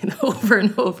sang it over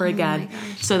and over again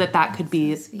so that could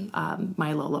be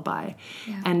my lullaby.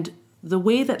 Yeah. And the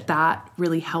way that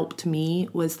really helped me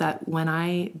was that when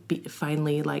I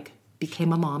finally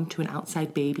became a mom to an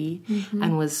outside baby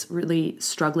and was really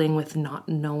struggling with not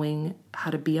knowing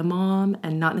how to be a mom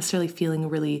and not necessarily feeling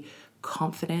really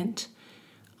confident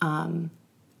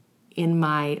in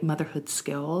my motherhood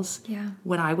skills,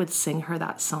 when I would sing her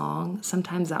that song,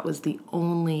 sometimes that was the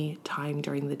only time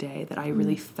during the day that I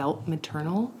really felt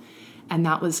maternal. And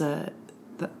that was a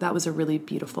really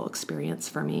beautiful experience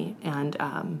for me.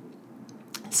 And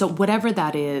so whatever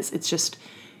that is, it's just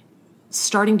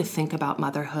starting to think about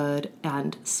motherhood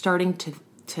and starting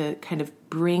to kind of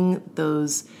bring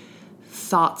those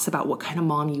thoughts about what kind of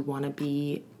mom you want to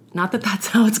be. Not that that's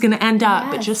how it's going to end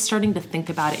up, but just starting to think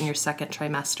about it in your second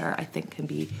trimester, I think can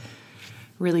be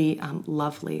really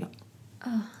lovely.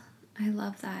 Oh, I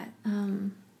love that.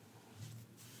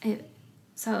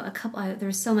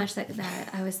 There's so much that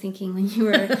I was thinking when you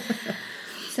were...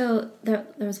 So there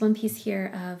was one piece here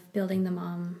of building a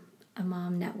mom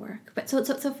network. But so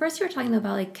first you were talking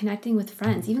about like connecting with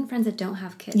friends, even friends that don't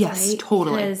have kids. Yes, right?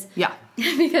 totally.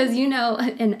 Because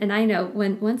and I know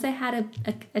once I had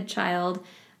a child,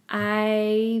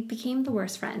 I became the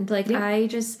worst friend. Like I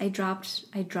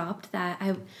dropped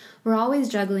that. We're always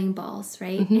juggling balls,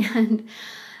 right? And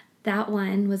that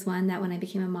one was one that when I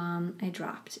became a mom, I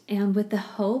dropped. And with the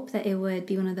hope that it would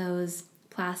be one of those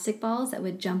plastic balls that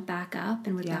would jump back up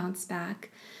and would bounce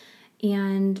back.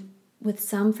 And with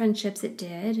some friendships it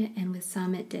did, and with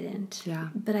some it didn't. Yeah.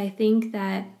 But I think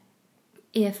that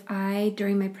if I,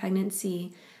 during my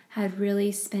pregnancy, had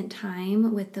really spent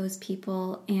time with those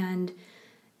people and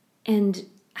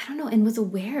I don't know, and was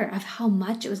aware of how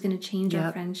much it was going to change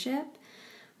our friendship,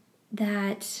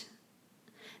 that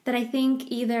I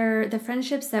think either the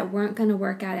friendships that weren't going to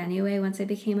work out anyway once I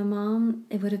became a mom,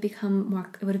 it would have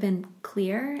been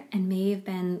clear and may have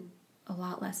been a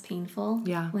lot less painful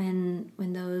when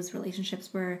those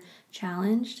relationships were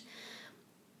challenged.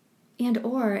 And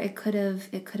or it could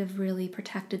have really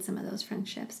protected some of those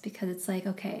friendships, because it's like,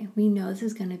 okay, we know this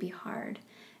is going to be hard,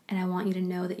 and I want you to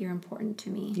know that you're important to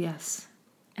me. Yes.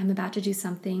 I'm about to do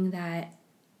something that,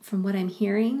 from what I'm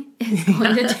hearing, is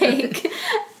going to take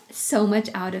so much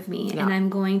out of me, and I'm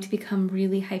going to become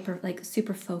really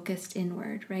super focused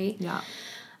inward, right? Yeah.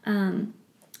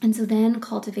 And so then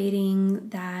cultivating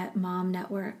that mom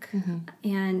network.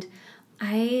 And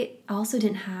I also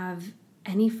didn't have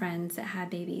any friends that had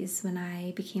babies when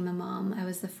I became a mom. I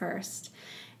was the first.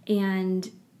 And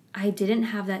I didn't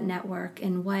have that network.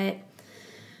 And what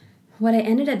I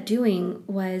ended up doing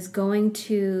was going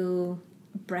to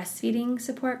breastfeeding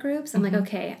support groups. I'm like,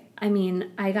 okay, I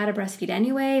mean, I got to breastfeed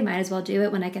anyway. Might as well do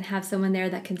it when I can have someone there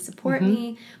that can support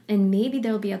me. And maybe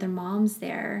there'll be other moms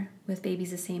there with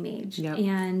babies the same age. Yep.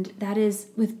 And that is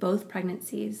with both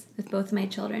pregnancies, with both of my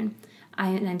children.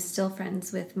 And I'm still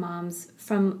friends with moms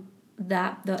from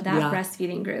that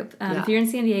breastfeeding group. If you're in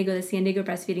San Diego, the San Diego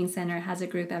Breastfeeding Center has a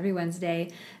group every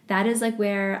Wednesday. That is like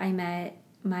where I met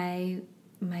my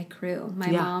crew, my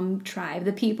mom tribe,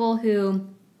 the people who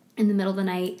in the middle of the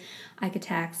night I could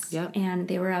text and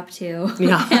they were up too.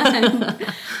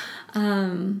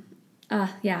 And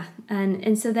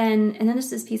so then there's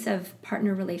this piece of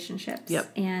partner relationships.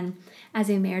 And as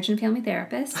a marriage and family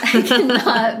therapist, I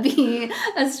cannot be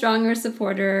a stronger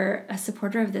supporter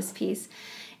of this piece.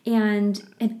 And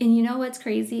you know what's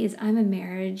crazy is I'm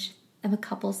a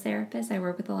couples therapist. I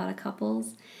work with a lot of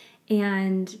couples,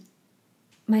 and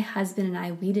my husband and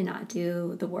I, we did not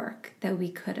do the work that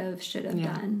we should have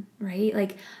done, right?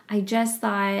 Like, I just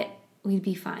thought we'd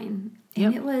be fine.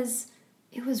 And it was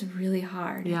really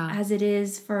hard, as it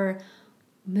is for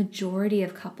majority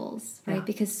of couples, right?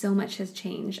 Because so much has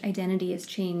changed. Identity has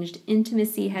changed.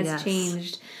 Intimacy has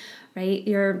changed, right?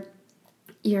 You're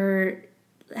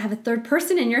have a third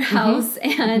person in your house,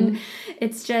 and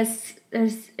it's just,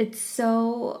 it's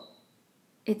so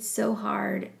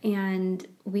hard, and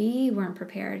we weren't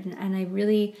prepared. And I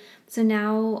really, so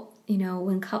now, you know,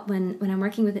 when I'm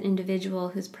working with an individual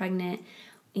who's pregnant,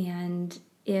 and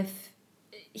if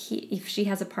she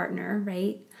has a partner,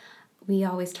 right, we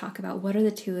always talk about what are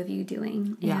the two of you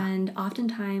doing, and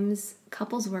oftentimes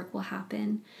couples work will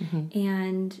happen,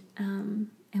 and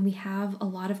we have a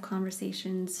lot of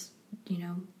conversations, you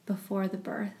know, before the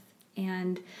birth.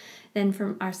 And then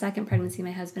from our second pregnancy,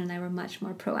 my husband and I were much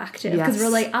more proactive, because we're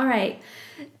like, all right,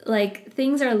 like,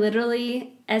 things are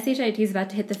literally, SHIT is about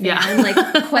to hit the fan, like,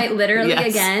 quite literally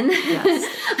again.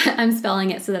 I'm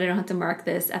spelling it so that I don't have to mark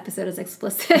this episode as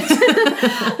explicit,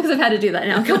 because I've had to do that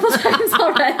now a couple times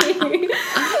already,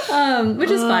 which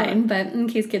is fine, but in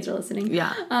case kids are listening.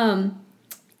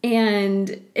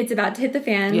 And it's about to hit the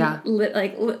fan,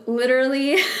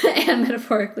 literally and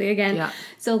metaphorically again.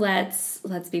 So let's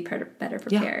be better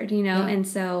prepared, you know. And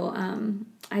so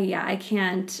I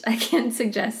can't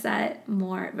suggest that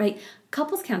more. Right?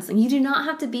 Couples counseling. You do not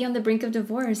have to be on the brink of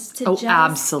divorce to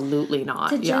absolutely not.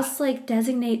 To just like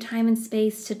designate time and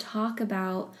space to talk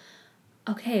about,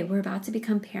 okay, we're about to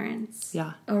become parents.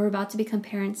 Or we're about to become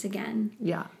parents again.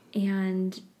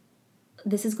 And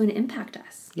this is going to impact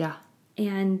us.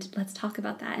 And let's talk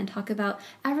about that, and talk about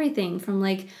everything from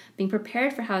like being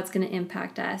prepared for how it's going to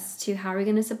impact us, to how we're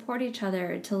going to support each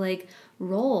other, to like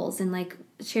roles and like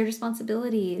shared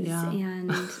responsibilities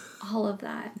and all of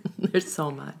that. There's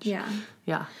so much.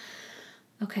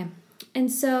 Okay. And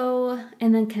so,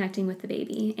 and then connecting with the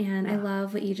baby. And I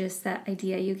love that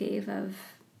idea you gave of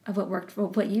what worked,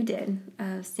 what you did,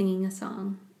 of singing a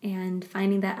song. And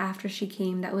finding that after she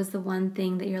came, that was the one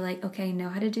thing that you're like, okay, I know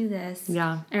how to do this.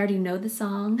 I already know the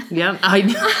song. I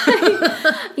know.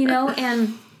 You know,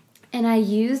 and I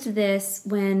used this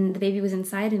when the baby was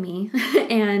inside of me,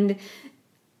 and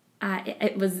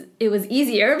it was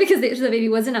easier because the baby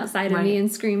wasn't outside of me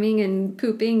and screaming and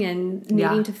pooping and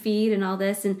needing to feed and all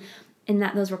this, and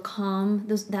that those were calm.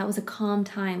 That was a calm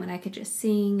time when I could just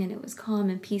sing, and it was calm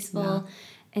and peaceful.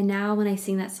 And now when I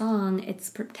sing that song, it's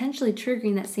potentially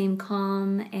triggering that same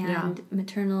calm and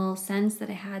maternal sense that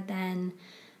I had then,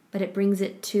 but it brings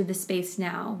it to the space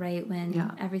now, right,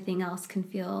 when everything else can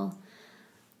feel,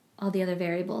 all the other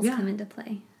variables come into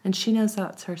play. And she knows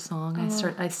that's her song.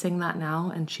 I sing that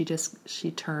now, and she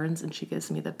turns and she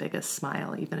gives me the biggest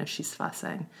smile, even if she's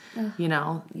fussing. You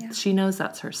know, she knows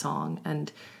that's her song. And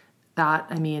that,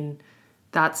 I mean,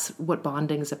 that's what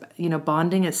bonding is about. You know,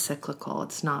 bonding is cyclical.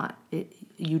 It's not,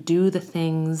 you do the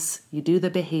things, you do the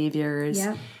behaviors,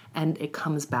 and it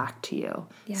comes back to you.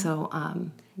 So,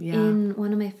 in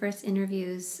one of my first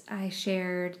interviews, I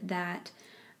shared that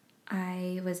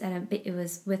I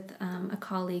was with a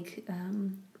colleague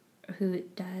who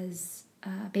does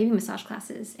baby massage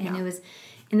classes, and it was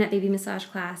in that baby massage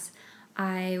class.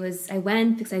 I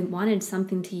went because I wanted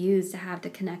something to use to have to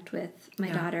connect with my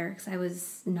daughter, because I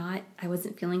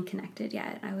wasn't feeling connected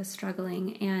yet. I was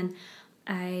struggling, and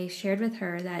I shared with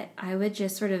her that I would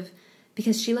just sort of,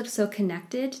 because she looked so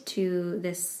connected to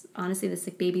this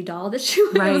like baby doll that she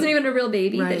it wasn't even a real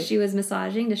baby that she was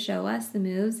massaging to show us the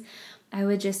moves. I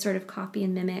would just sort of copy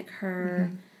and mimic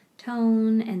her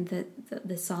tone and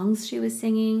the songs she was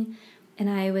singing, and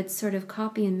I would sort of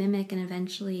copy and mimic, and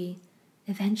eventually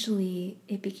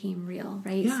it became real,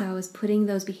 right? So I was putting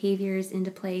those behaviors into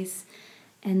place,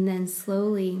 and then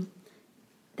slowly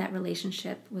that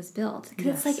relationship was built.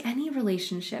 Because it's like any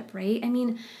relationship, right? I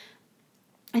mean,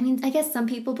 I guess some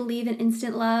people believe in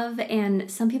instant love, and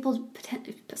some people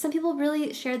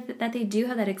really share that they do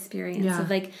have that experience of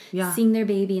like seeing their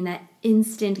baby and that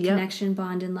instant connection,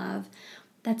 bond, and love.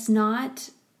 That's not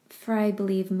for, I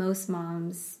believe, most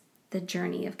moms the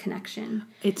journey of connection.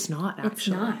 It's not, actually. It's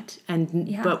not.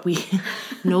 And, but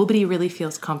nobody really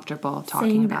feels comfortable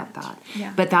talking about that.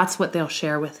 Yeah. But that's what they'll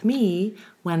share with me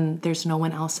when there's no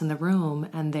one else in the room,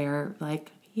 and they're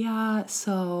like, yeah,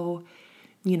 so,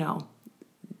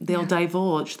 they'll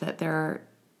divulge that they're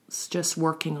just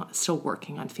still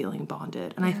working on feeling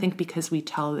bonded. And I think because we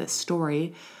tell this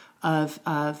story of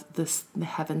the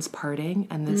heavens parting,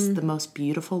 and the most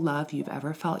beautiful love you've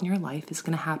ever felt in your life is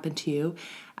going to happen to you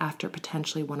after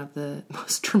potentially one of the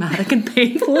most traumatic and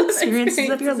painful experiences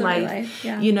of your life.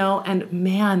 Yeah. And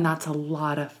man, that's a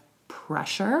lot of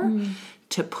pressure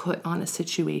to put on a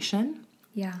situation.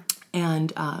 Yeah.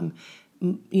 And,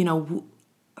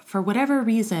 for whatever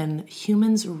reason,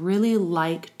 humans really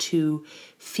like to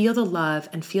feel the love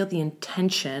and feel the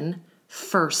intention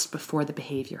first before the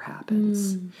behavior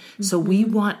happens. So we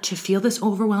want to feel this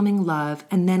overwhelming love,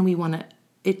 and then we want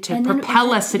it to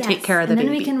propel us to take care of the baby.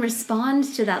 And then we can respond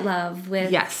to that love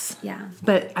with... Yes. Yeah.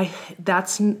 But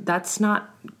that's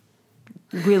not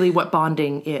really what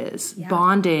bonding is. Yeah.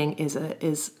 Bonding is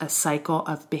a cycle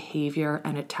of behavior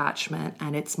and attachment,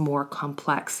 and it's more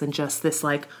complex than just this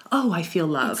like, oh, I feel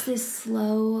love. It's this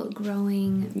slow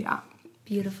growing,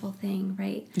 beautiful thing,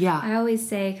 right? Yeah. I always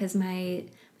say, because my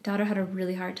daughter had a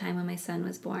really hard time when my son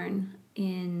was born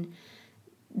in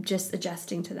just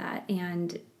adjusting to that,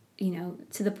 and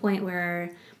to the point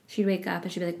where she'd wake up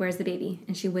and she'd be like, "Where's the baby?"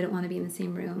 And she wouldn't want to be in the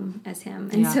same room as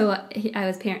him. And so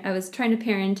I was trying to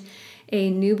parent a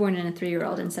newborn and a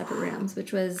 3-year-old in separate rooms,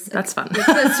 that's fun. Which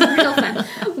was real fun.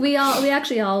 We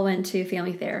actually all went to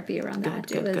family therapy around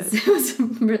that. It was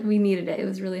we needed it. It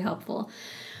was really helpful.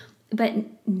 But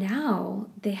now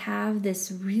they have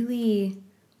this really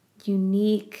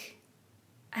unique,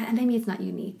 and maybe it's not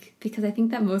unique because I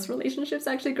think that most relationships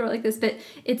actually grow like this, but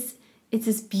it's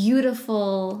this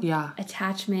beautiful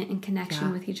attachment and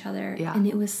connection with each other. Yeah. And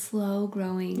it was slow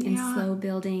growing and slow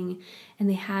building, and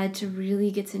they had to really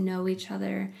get to know each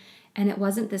other. And it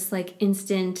wasn't this like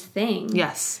instant thing.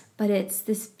 Yes. But it's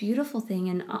this beautiful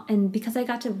thing. And because I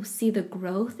got to see the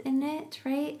growth in it,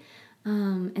 right?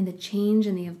 And the change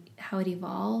and how it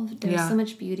evolved, there's so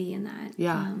much beauty in that.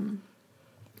 Yeah.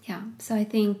 So I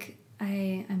think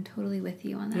I'm totally with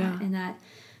you on that, and that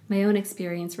my own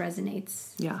experience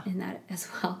resonates in that as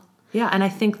well. Yeah, and I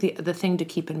think the thing to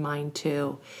keep in mind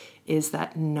too is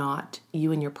that not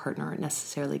you and your partner are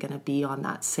necessarily going to be on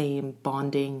that same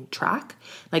bonding track.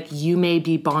 Like you may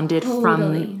be bonded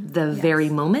from the very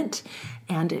moment,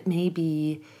 and it may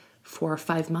be 4 or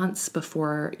 5 months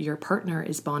before your partner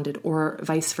is bonded, or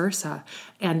vice versa,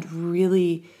 and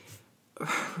really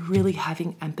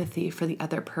having empathy for the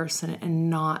other person and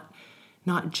not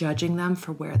judging them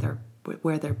for where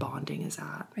their bonding is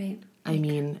at. Right. I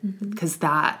mean, because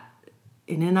that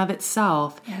in and of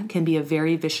itself can be a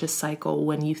very vicious cycle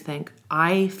when you think,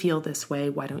 I feel this way,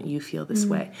 why don't you feel this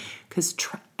way? Because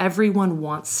everyone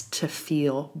wants to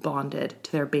feel bonded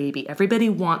to their baby. Everybody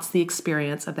wants the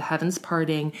experience of the heavens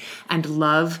parting and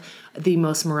love, the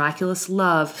most miraculous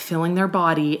love filling their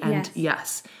body. And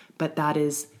but that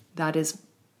is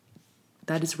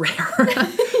rare.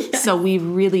 So we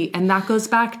really, and that goes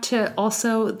back to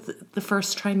also the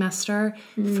first trimester,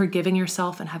 forgiving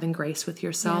yourself and having grace with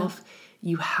yourself.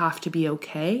 You have to be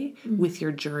okay with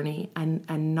your journey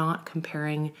and not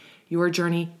comparing your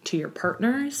journey to your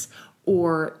partner's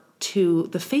or to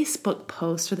the Facebook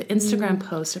post or the Instagram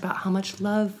post about how much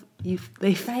love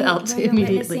they felt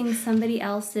immediately. Witnessing somebody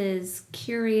else's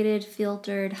curated,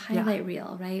 filtered highlight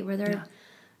reel, right? Where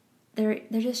they're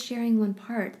just sharing one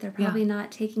part. They're probably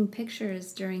not taking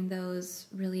pictures during those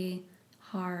really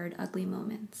hard, ugly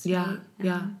moments. Yeah,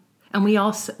 right? And we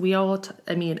all,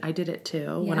 I mean, I did it too.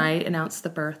 Yeah. When I announced the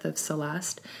birth of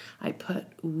Celeste, I put,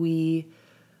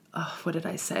 what did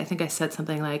I say? I think I said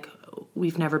something like,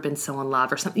 we've never been so in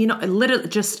love or something, literally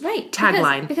just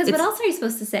tagline. Because what else are you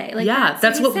supposed to say? Like,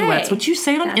 that's what you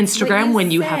say on Instagram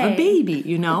when you have a baby,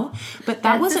 but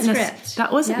that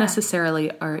wasn't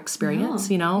necessarily our experience,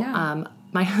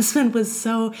 my husband was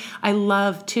I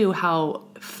love too how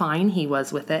fine he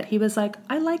was with it. He was like,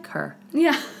 I like her.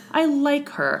 Yeah. I like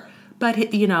her. But,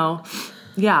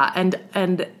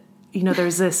 and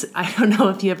there's this, I don't know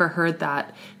if you ever heard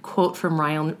that quote from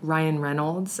Ryan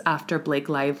Reynolds after Blake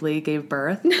Lively gave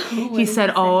birth. No, he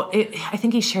said, I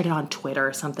think he shared it on Twitter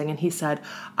or something. And he said,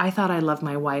 I thought I loved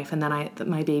my wife. And then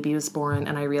my baby was born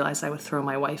and I realized I would throw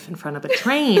my wife in front of a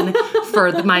train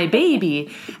for my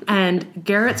baby. And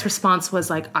Garrett's response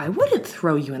was like, I wouldn't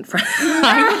throw you in front.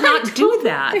 I would not do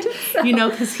that.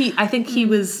 Because I think he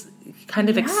was kind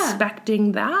of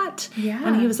expecting that. Yeah.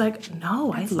 And he was like,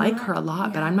 no, I like her a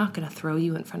lot, but I'm not going to throw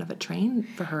you in front of a train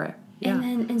for her. Yeah.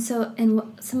 And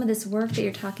some of this work that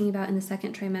you're talking about in the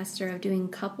second trimester of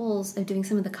doing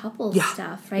some of the couples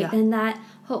stuff, right? Then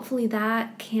hopefully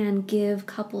that can give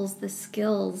couples the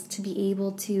skills to be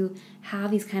able to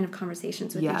have these kind of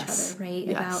conversations with each other, right?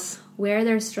 About where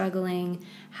they're struggling,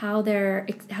 how their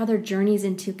journeys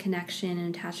into connection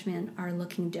and attachment are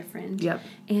looking different. Yep.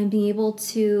 And being able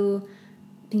to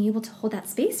hold that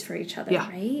space for each other,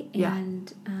 right?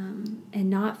 And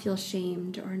not feel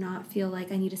shamed or not feel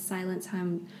like I need to silence how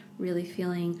I'm really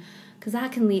feeling, because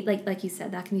that can lead, like you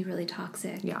said, that can be really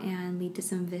toxic and lead to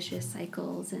some vicious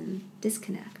cycles and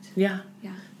disconnect. Yeah.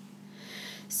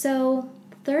 So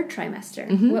third trimester,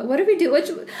 what do we do?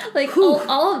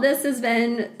 All of this has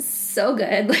been so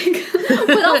good. Like,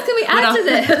 what else can we add to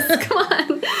this? Come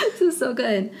on, this is so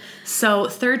good. So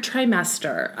third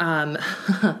trimester,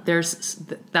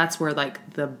 that's where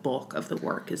like the bulk of the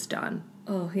work is done.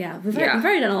 Oh yeah, we've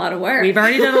already done a lot of work. We've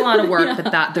already done a lot of work,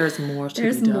 but there's more to be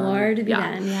done. There's more to be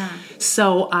done. Yeah.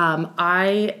 So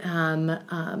I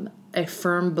am a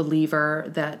firm believer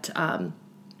that, and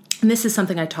this is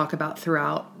something I talk about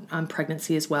throughout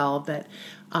pregnancy as well, that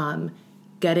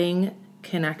getting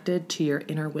connected to your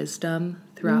inner wisdom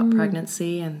throughout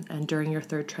pregnancy and during your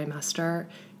third trimester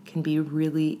can be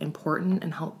really important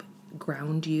and help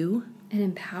ground you. And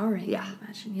empowering, I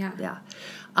imagine. Yeah.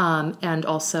 And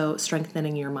also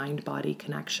strengthening your mind-body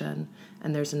connection.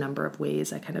 And there's a number of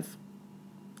ways I kind of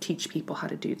teach people how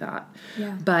to do that.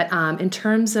 Yeah. But in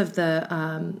terms of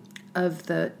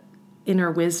the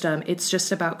inner wisdom, it's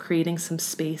just about creating some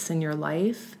space in your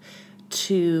life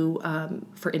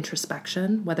for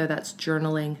introspection, whether that's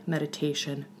journaling,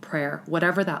 meditation, prayer,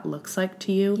 whatever that looks like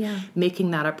to you,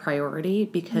 making that a priority,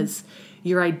 because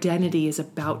your identity is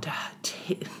about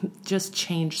to just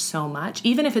change so much.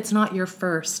 Even if it's not your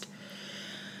first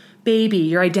baby,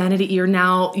 your identity, you're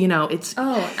now, it's...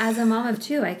 Oh, as a mom of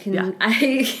two, I can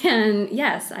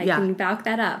back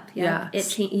that up. Yeah.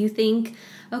 You think,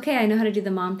 okay, I know how to do the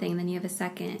mom thing, then you have a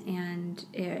second, and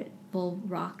it will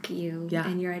rock you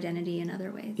and your identity in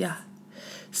other ways. Yeah.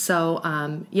 So,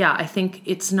 I think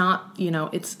it's not,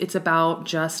 it's about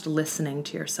just listening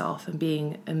to yourself and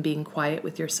being quiet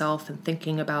with yourself and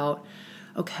thinking about,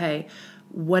 okay,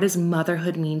 what does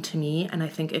motherhood mean to me? And I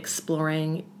think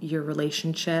exploring your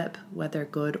relationship, whether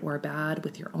good or bad,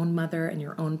 with your own mother and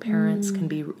your own parents can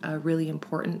be really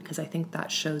important, because I think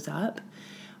that shows up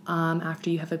after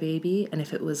you have a baby. And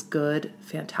if it was good,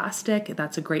 fantastic.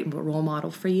 That's a great role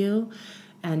model for you.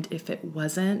 And if it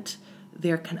wasn't,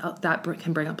 that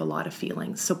can bring up a lot of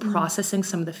feelings. So processing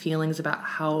some of the feelings about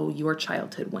how your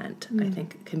childhood went, I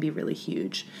think, can be really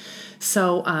huge.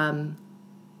 So,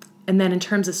 and then in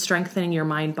terms of strengthening your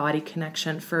mind-body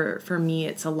connection, for me,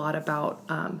 it's a lot about,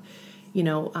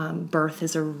 birth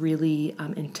is a really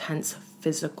intense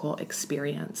physical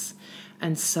experience.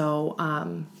 And so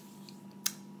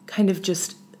kind of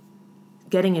just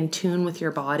getting in tune with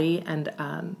your body. And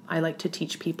I like to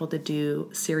teach people to do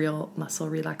serial muscle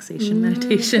relaxation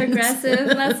meditations.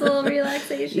 Progressive muscle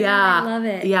relaxation. I love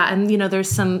it. Yeah. And,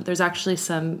 there's actually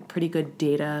some pretty good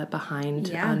data behind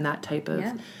that type of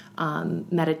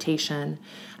meditation.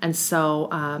 And so,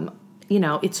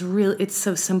 it's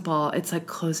so simple. It's like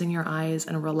closing your eyes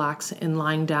and relax and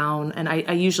lying down. And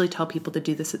I usually tell people to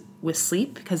do this with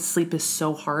sleep, because sleep is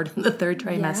so hard in the third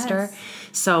trimester. Yes.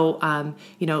 So,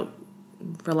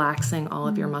 relaxing all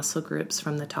of your muscle groups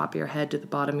from the top of your head to the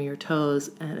bottom of your toes,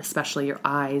 and especially your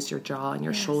eyes, your jaw, and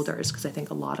your shoulders, because I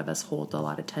think a lot of us hold a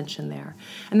lot of tension there.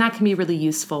 And that can be really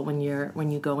useful when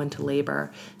you go into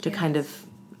labor to kind of,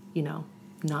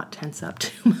 not tense up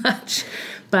too much.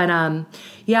 But and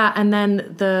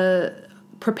then the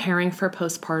preparing for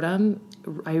postpartum,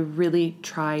 I really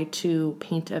try to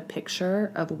paint a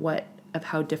picture of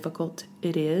how difficult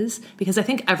it is, because I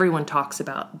think everyone talks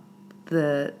about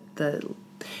the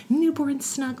newborn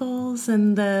snuggles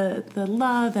and the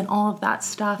love and all of that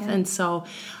stuff. Yeah. And so,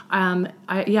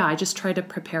 I just try to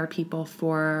prepare people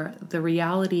for the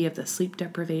reality of the sleep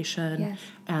deprivation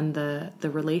and the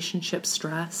relationship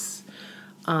stress.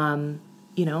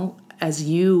 As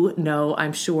you know,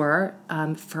 I'm sure,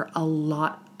 for a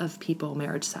lot of people,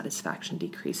 marriage satisfaction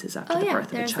decreases after the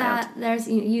birth of a child. There's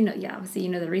obviously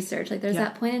the research. Like there's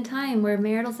that point in time where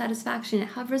marital satisfaction, it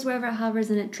hovers wherever it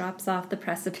hovers and it drops off the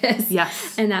precipice.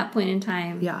 Yes. And that point in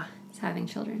time is having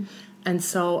children. And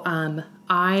so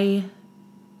I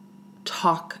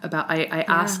talk about, I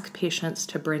ask patients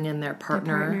to bring in their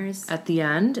partners at the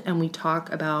end, and we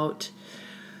talk about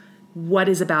what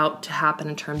is about to happen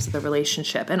in terms of the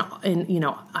relationship. And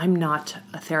I'm not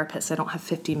a therapist. I don't have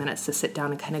 50 minutes to sit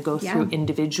down and kind of go through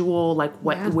individual,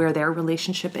 where their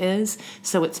relationship is.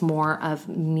 So it's more of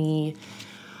me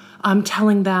I'm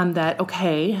telling them that,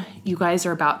 okay, you guys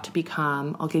are about to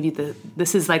become, I'll give you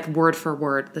this is like word for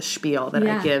word, the spiel that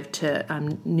I give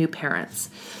to new parents.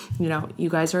 You know, you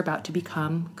guys are about to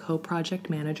become co-project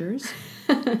managers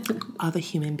of a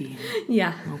human being.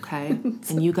 Yeah. Okay.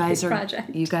 And you guys are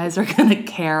going to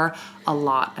care a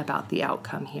lot about the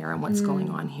outcome here and what's going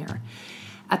on here.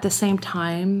 At the same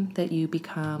time that you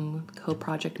become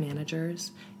co-project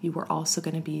managers, you are also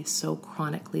going to be so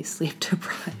chronically sleep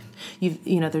deprived.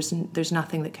 There's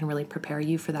nothing that can really prepare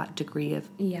you for that degree of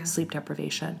sleep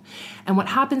deprivation. And what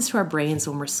happens to our brains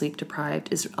when we're sleep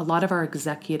deprived is a lot of our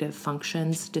executive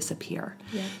functions disappear.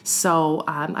 Yeah. So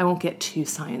I won't get too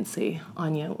sciencey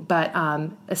on you, but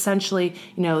essentially,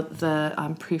 the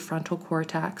prefrontal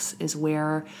cortex is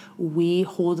where we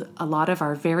hold a lot of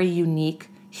our very unique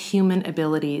human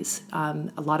abilities, a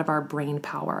lot of our brain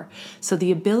power. So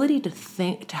the ability to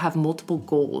think, to have multiple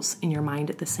goals in your mind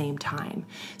at the same time.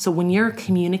 So when you're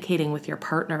communicating with your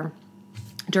partner,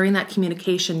 during that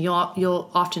communication,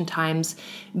 you'll oftentimes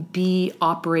be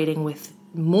operating with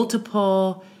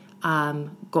multiple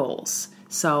goals.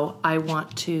 So I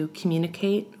want to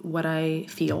communicate what I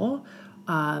feel.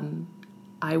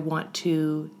 I want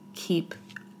to keep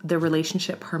the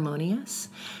relationship harmonious.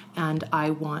 And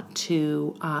I want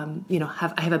to, I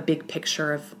have a big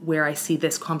picture of where I see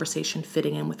this conversation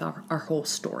fitting in with our whole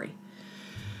story.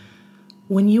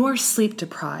 When you are sleep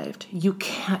deprived,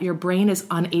 your brain is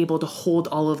unable to hold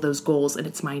all of those goals in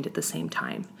its mind at the same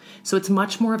time. So it's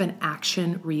much more of an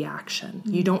action reaction.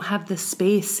 Mm-hmm. You don't have the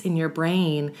space in your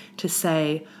brain to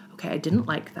say, okay, I didn't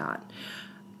like that.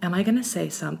 Am I going to say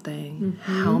something?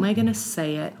 Mm-hmm. How am I going to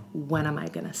say it? When am I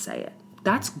going to say it?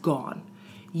 That's gone.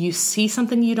 You see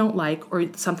something you don't like or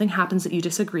something happens that you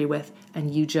disagree with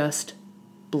and you just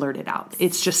blurt it out.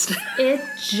 It just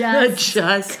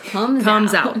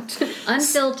comes out.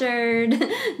 Unfiltered,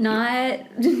 no,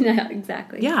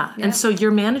 exactly. Yeah. And so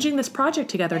you're managing this project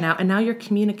together now, and now your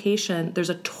communication, there's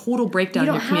a total breakdown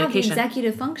in your communication. You don't have the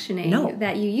executive functioning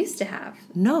that you used to have.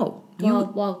 No.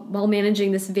 While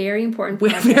managing this very important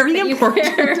project you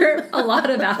care a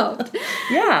lot about.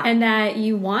 Yeah. And that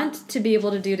you want to be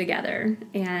able to do together.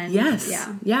 And yes.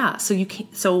 Yeah.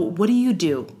 So what do you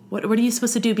do? What are you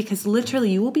supposed to do? Because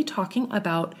literally we would be talking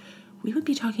about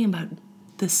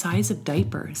the size of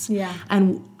diapers. Yeah.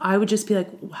 And I would just be like,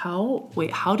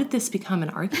 how did this become an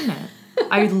argument?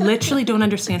 I literally don't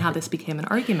understand how this became an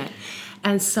argument.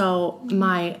 And so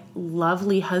my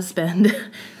lovely husband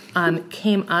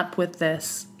came up with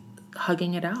this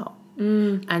hugging it out.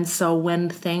 Mm. And so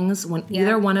when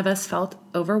either one of us felt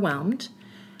overwhelmed,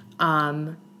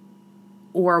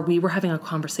 or we were having a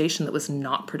conversation that was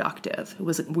not productive,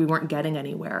 we weren't getting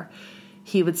anywhere,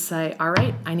 he would say, all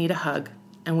right, I need a hug.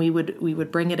 And we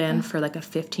would bring it in for like a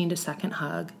 15-second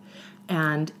hug.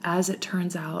 And as it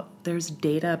turns out, there's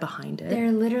data behind it.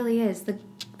 There literally is. The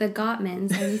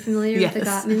Gottmans. Are you familiar with the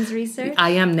Gottmans research? I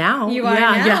am now. You are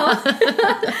now.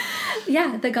 Yeah.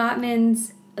 Yeah, the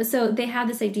Gottmans. So they have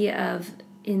this idea of,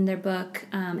 in their book,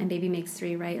 And Baby Makes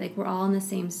Three, right? Like we're all in the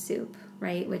same soup,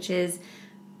 right? Which is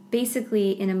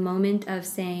basically in a moment of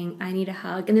saying, I need a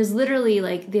hug. And there's literally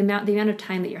like the amount of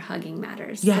time that you're hugging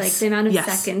matters. Yes. Like the amount of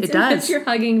seconds in which you're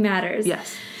hugging matters.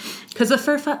 Yes. Because the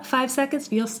first 5 seconds,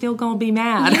 you're still going to be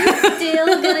mad. You're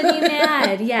still going to be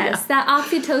mad. Yes. Yeah. That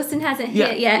oxytocin hasn't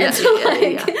hit yet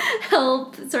to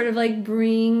help sort of like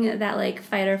bring that like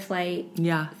fight or flight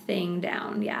thing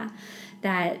down. Yeah.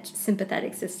 That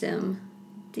sympathetic system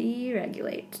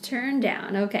deregulate, turn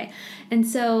down. Okay. And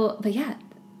so, but yeah,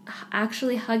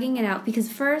 actually hugging it out, because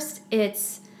first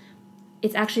it's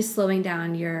actually slowing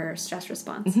down your stress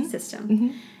response system.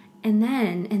 Mm-hmm. And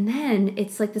then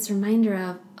it's like this reminder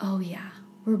of, oh yeah,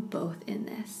 we're both in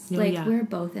this. We're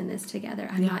both in this together.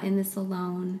 I'm not in this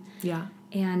alone. Yeah.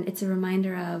 And it's a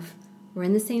reminder of we're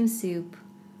in the same soup.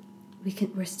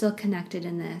 We're still connected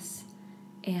in this.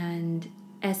 And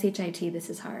SHIT, this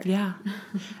is hard. Yeah.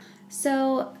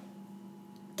 So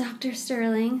Dr.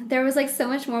 Sterling, there was like so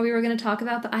much more we were going to talk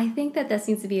about, but I think that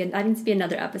needs to be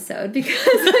another episode,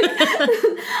 because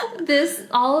like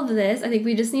all of this, I think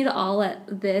we just need to all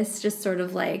let this just sort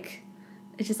of like,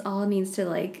 it just all needs to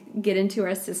like get into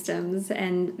our systems,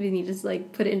 and we need to just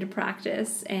like put it into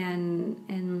practice and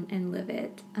live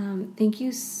it. Thank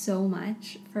you so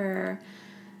much for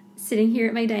sitting here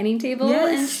at my dining table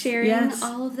and sharing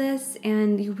all of this,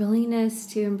 and your willingness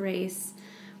to embrace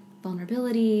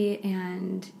vulnerability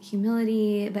and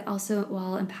humility, but also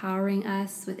while empowering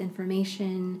us with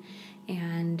information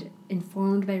and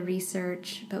informed by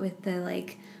research, but with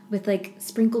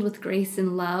sprinkled with grace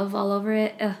and love all over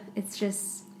it.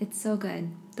 It's so good,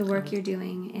 the work you're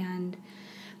doing. And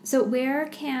So where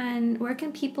can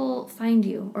people find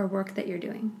you or work that you're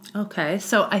doing? Okay,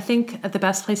 so I think the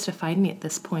best place to find me at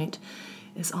this point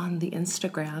is on the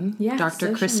Instagram. Yeah,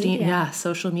 Dr. Christine. media. Yeah,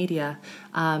 social media.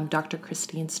 Dr.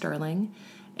 Christine Sterling.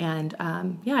 And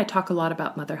I talk a lot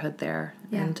about motherhood there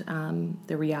and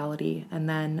the reality. And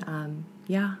then,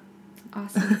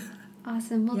 Awesome.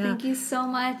 Awesome. Well, thank you so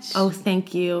much. Oh,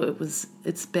 thank you.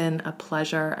 It's been a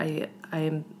pleasure.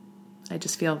 I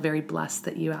just feel very blessed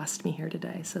that you asked me here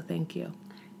today. So thank you.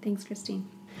 Thanks, Christine.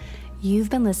 You've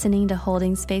been listening to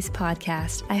Holding Space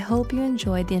Podcast. I hope you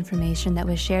enjoyed the information that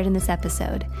was shared in this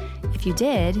episode. If you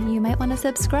did, you might want to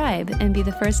subscribe and be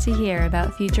the first to hear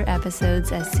about future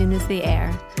episodes as soon as they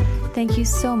air. Thank you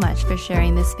so much for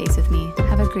sharing this space with me.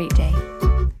 Have a great day.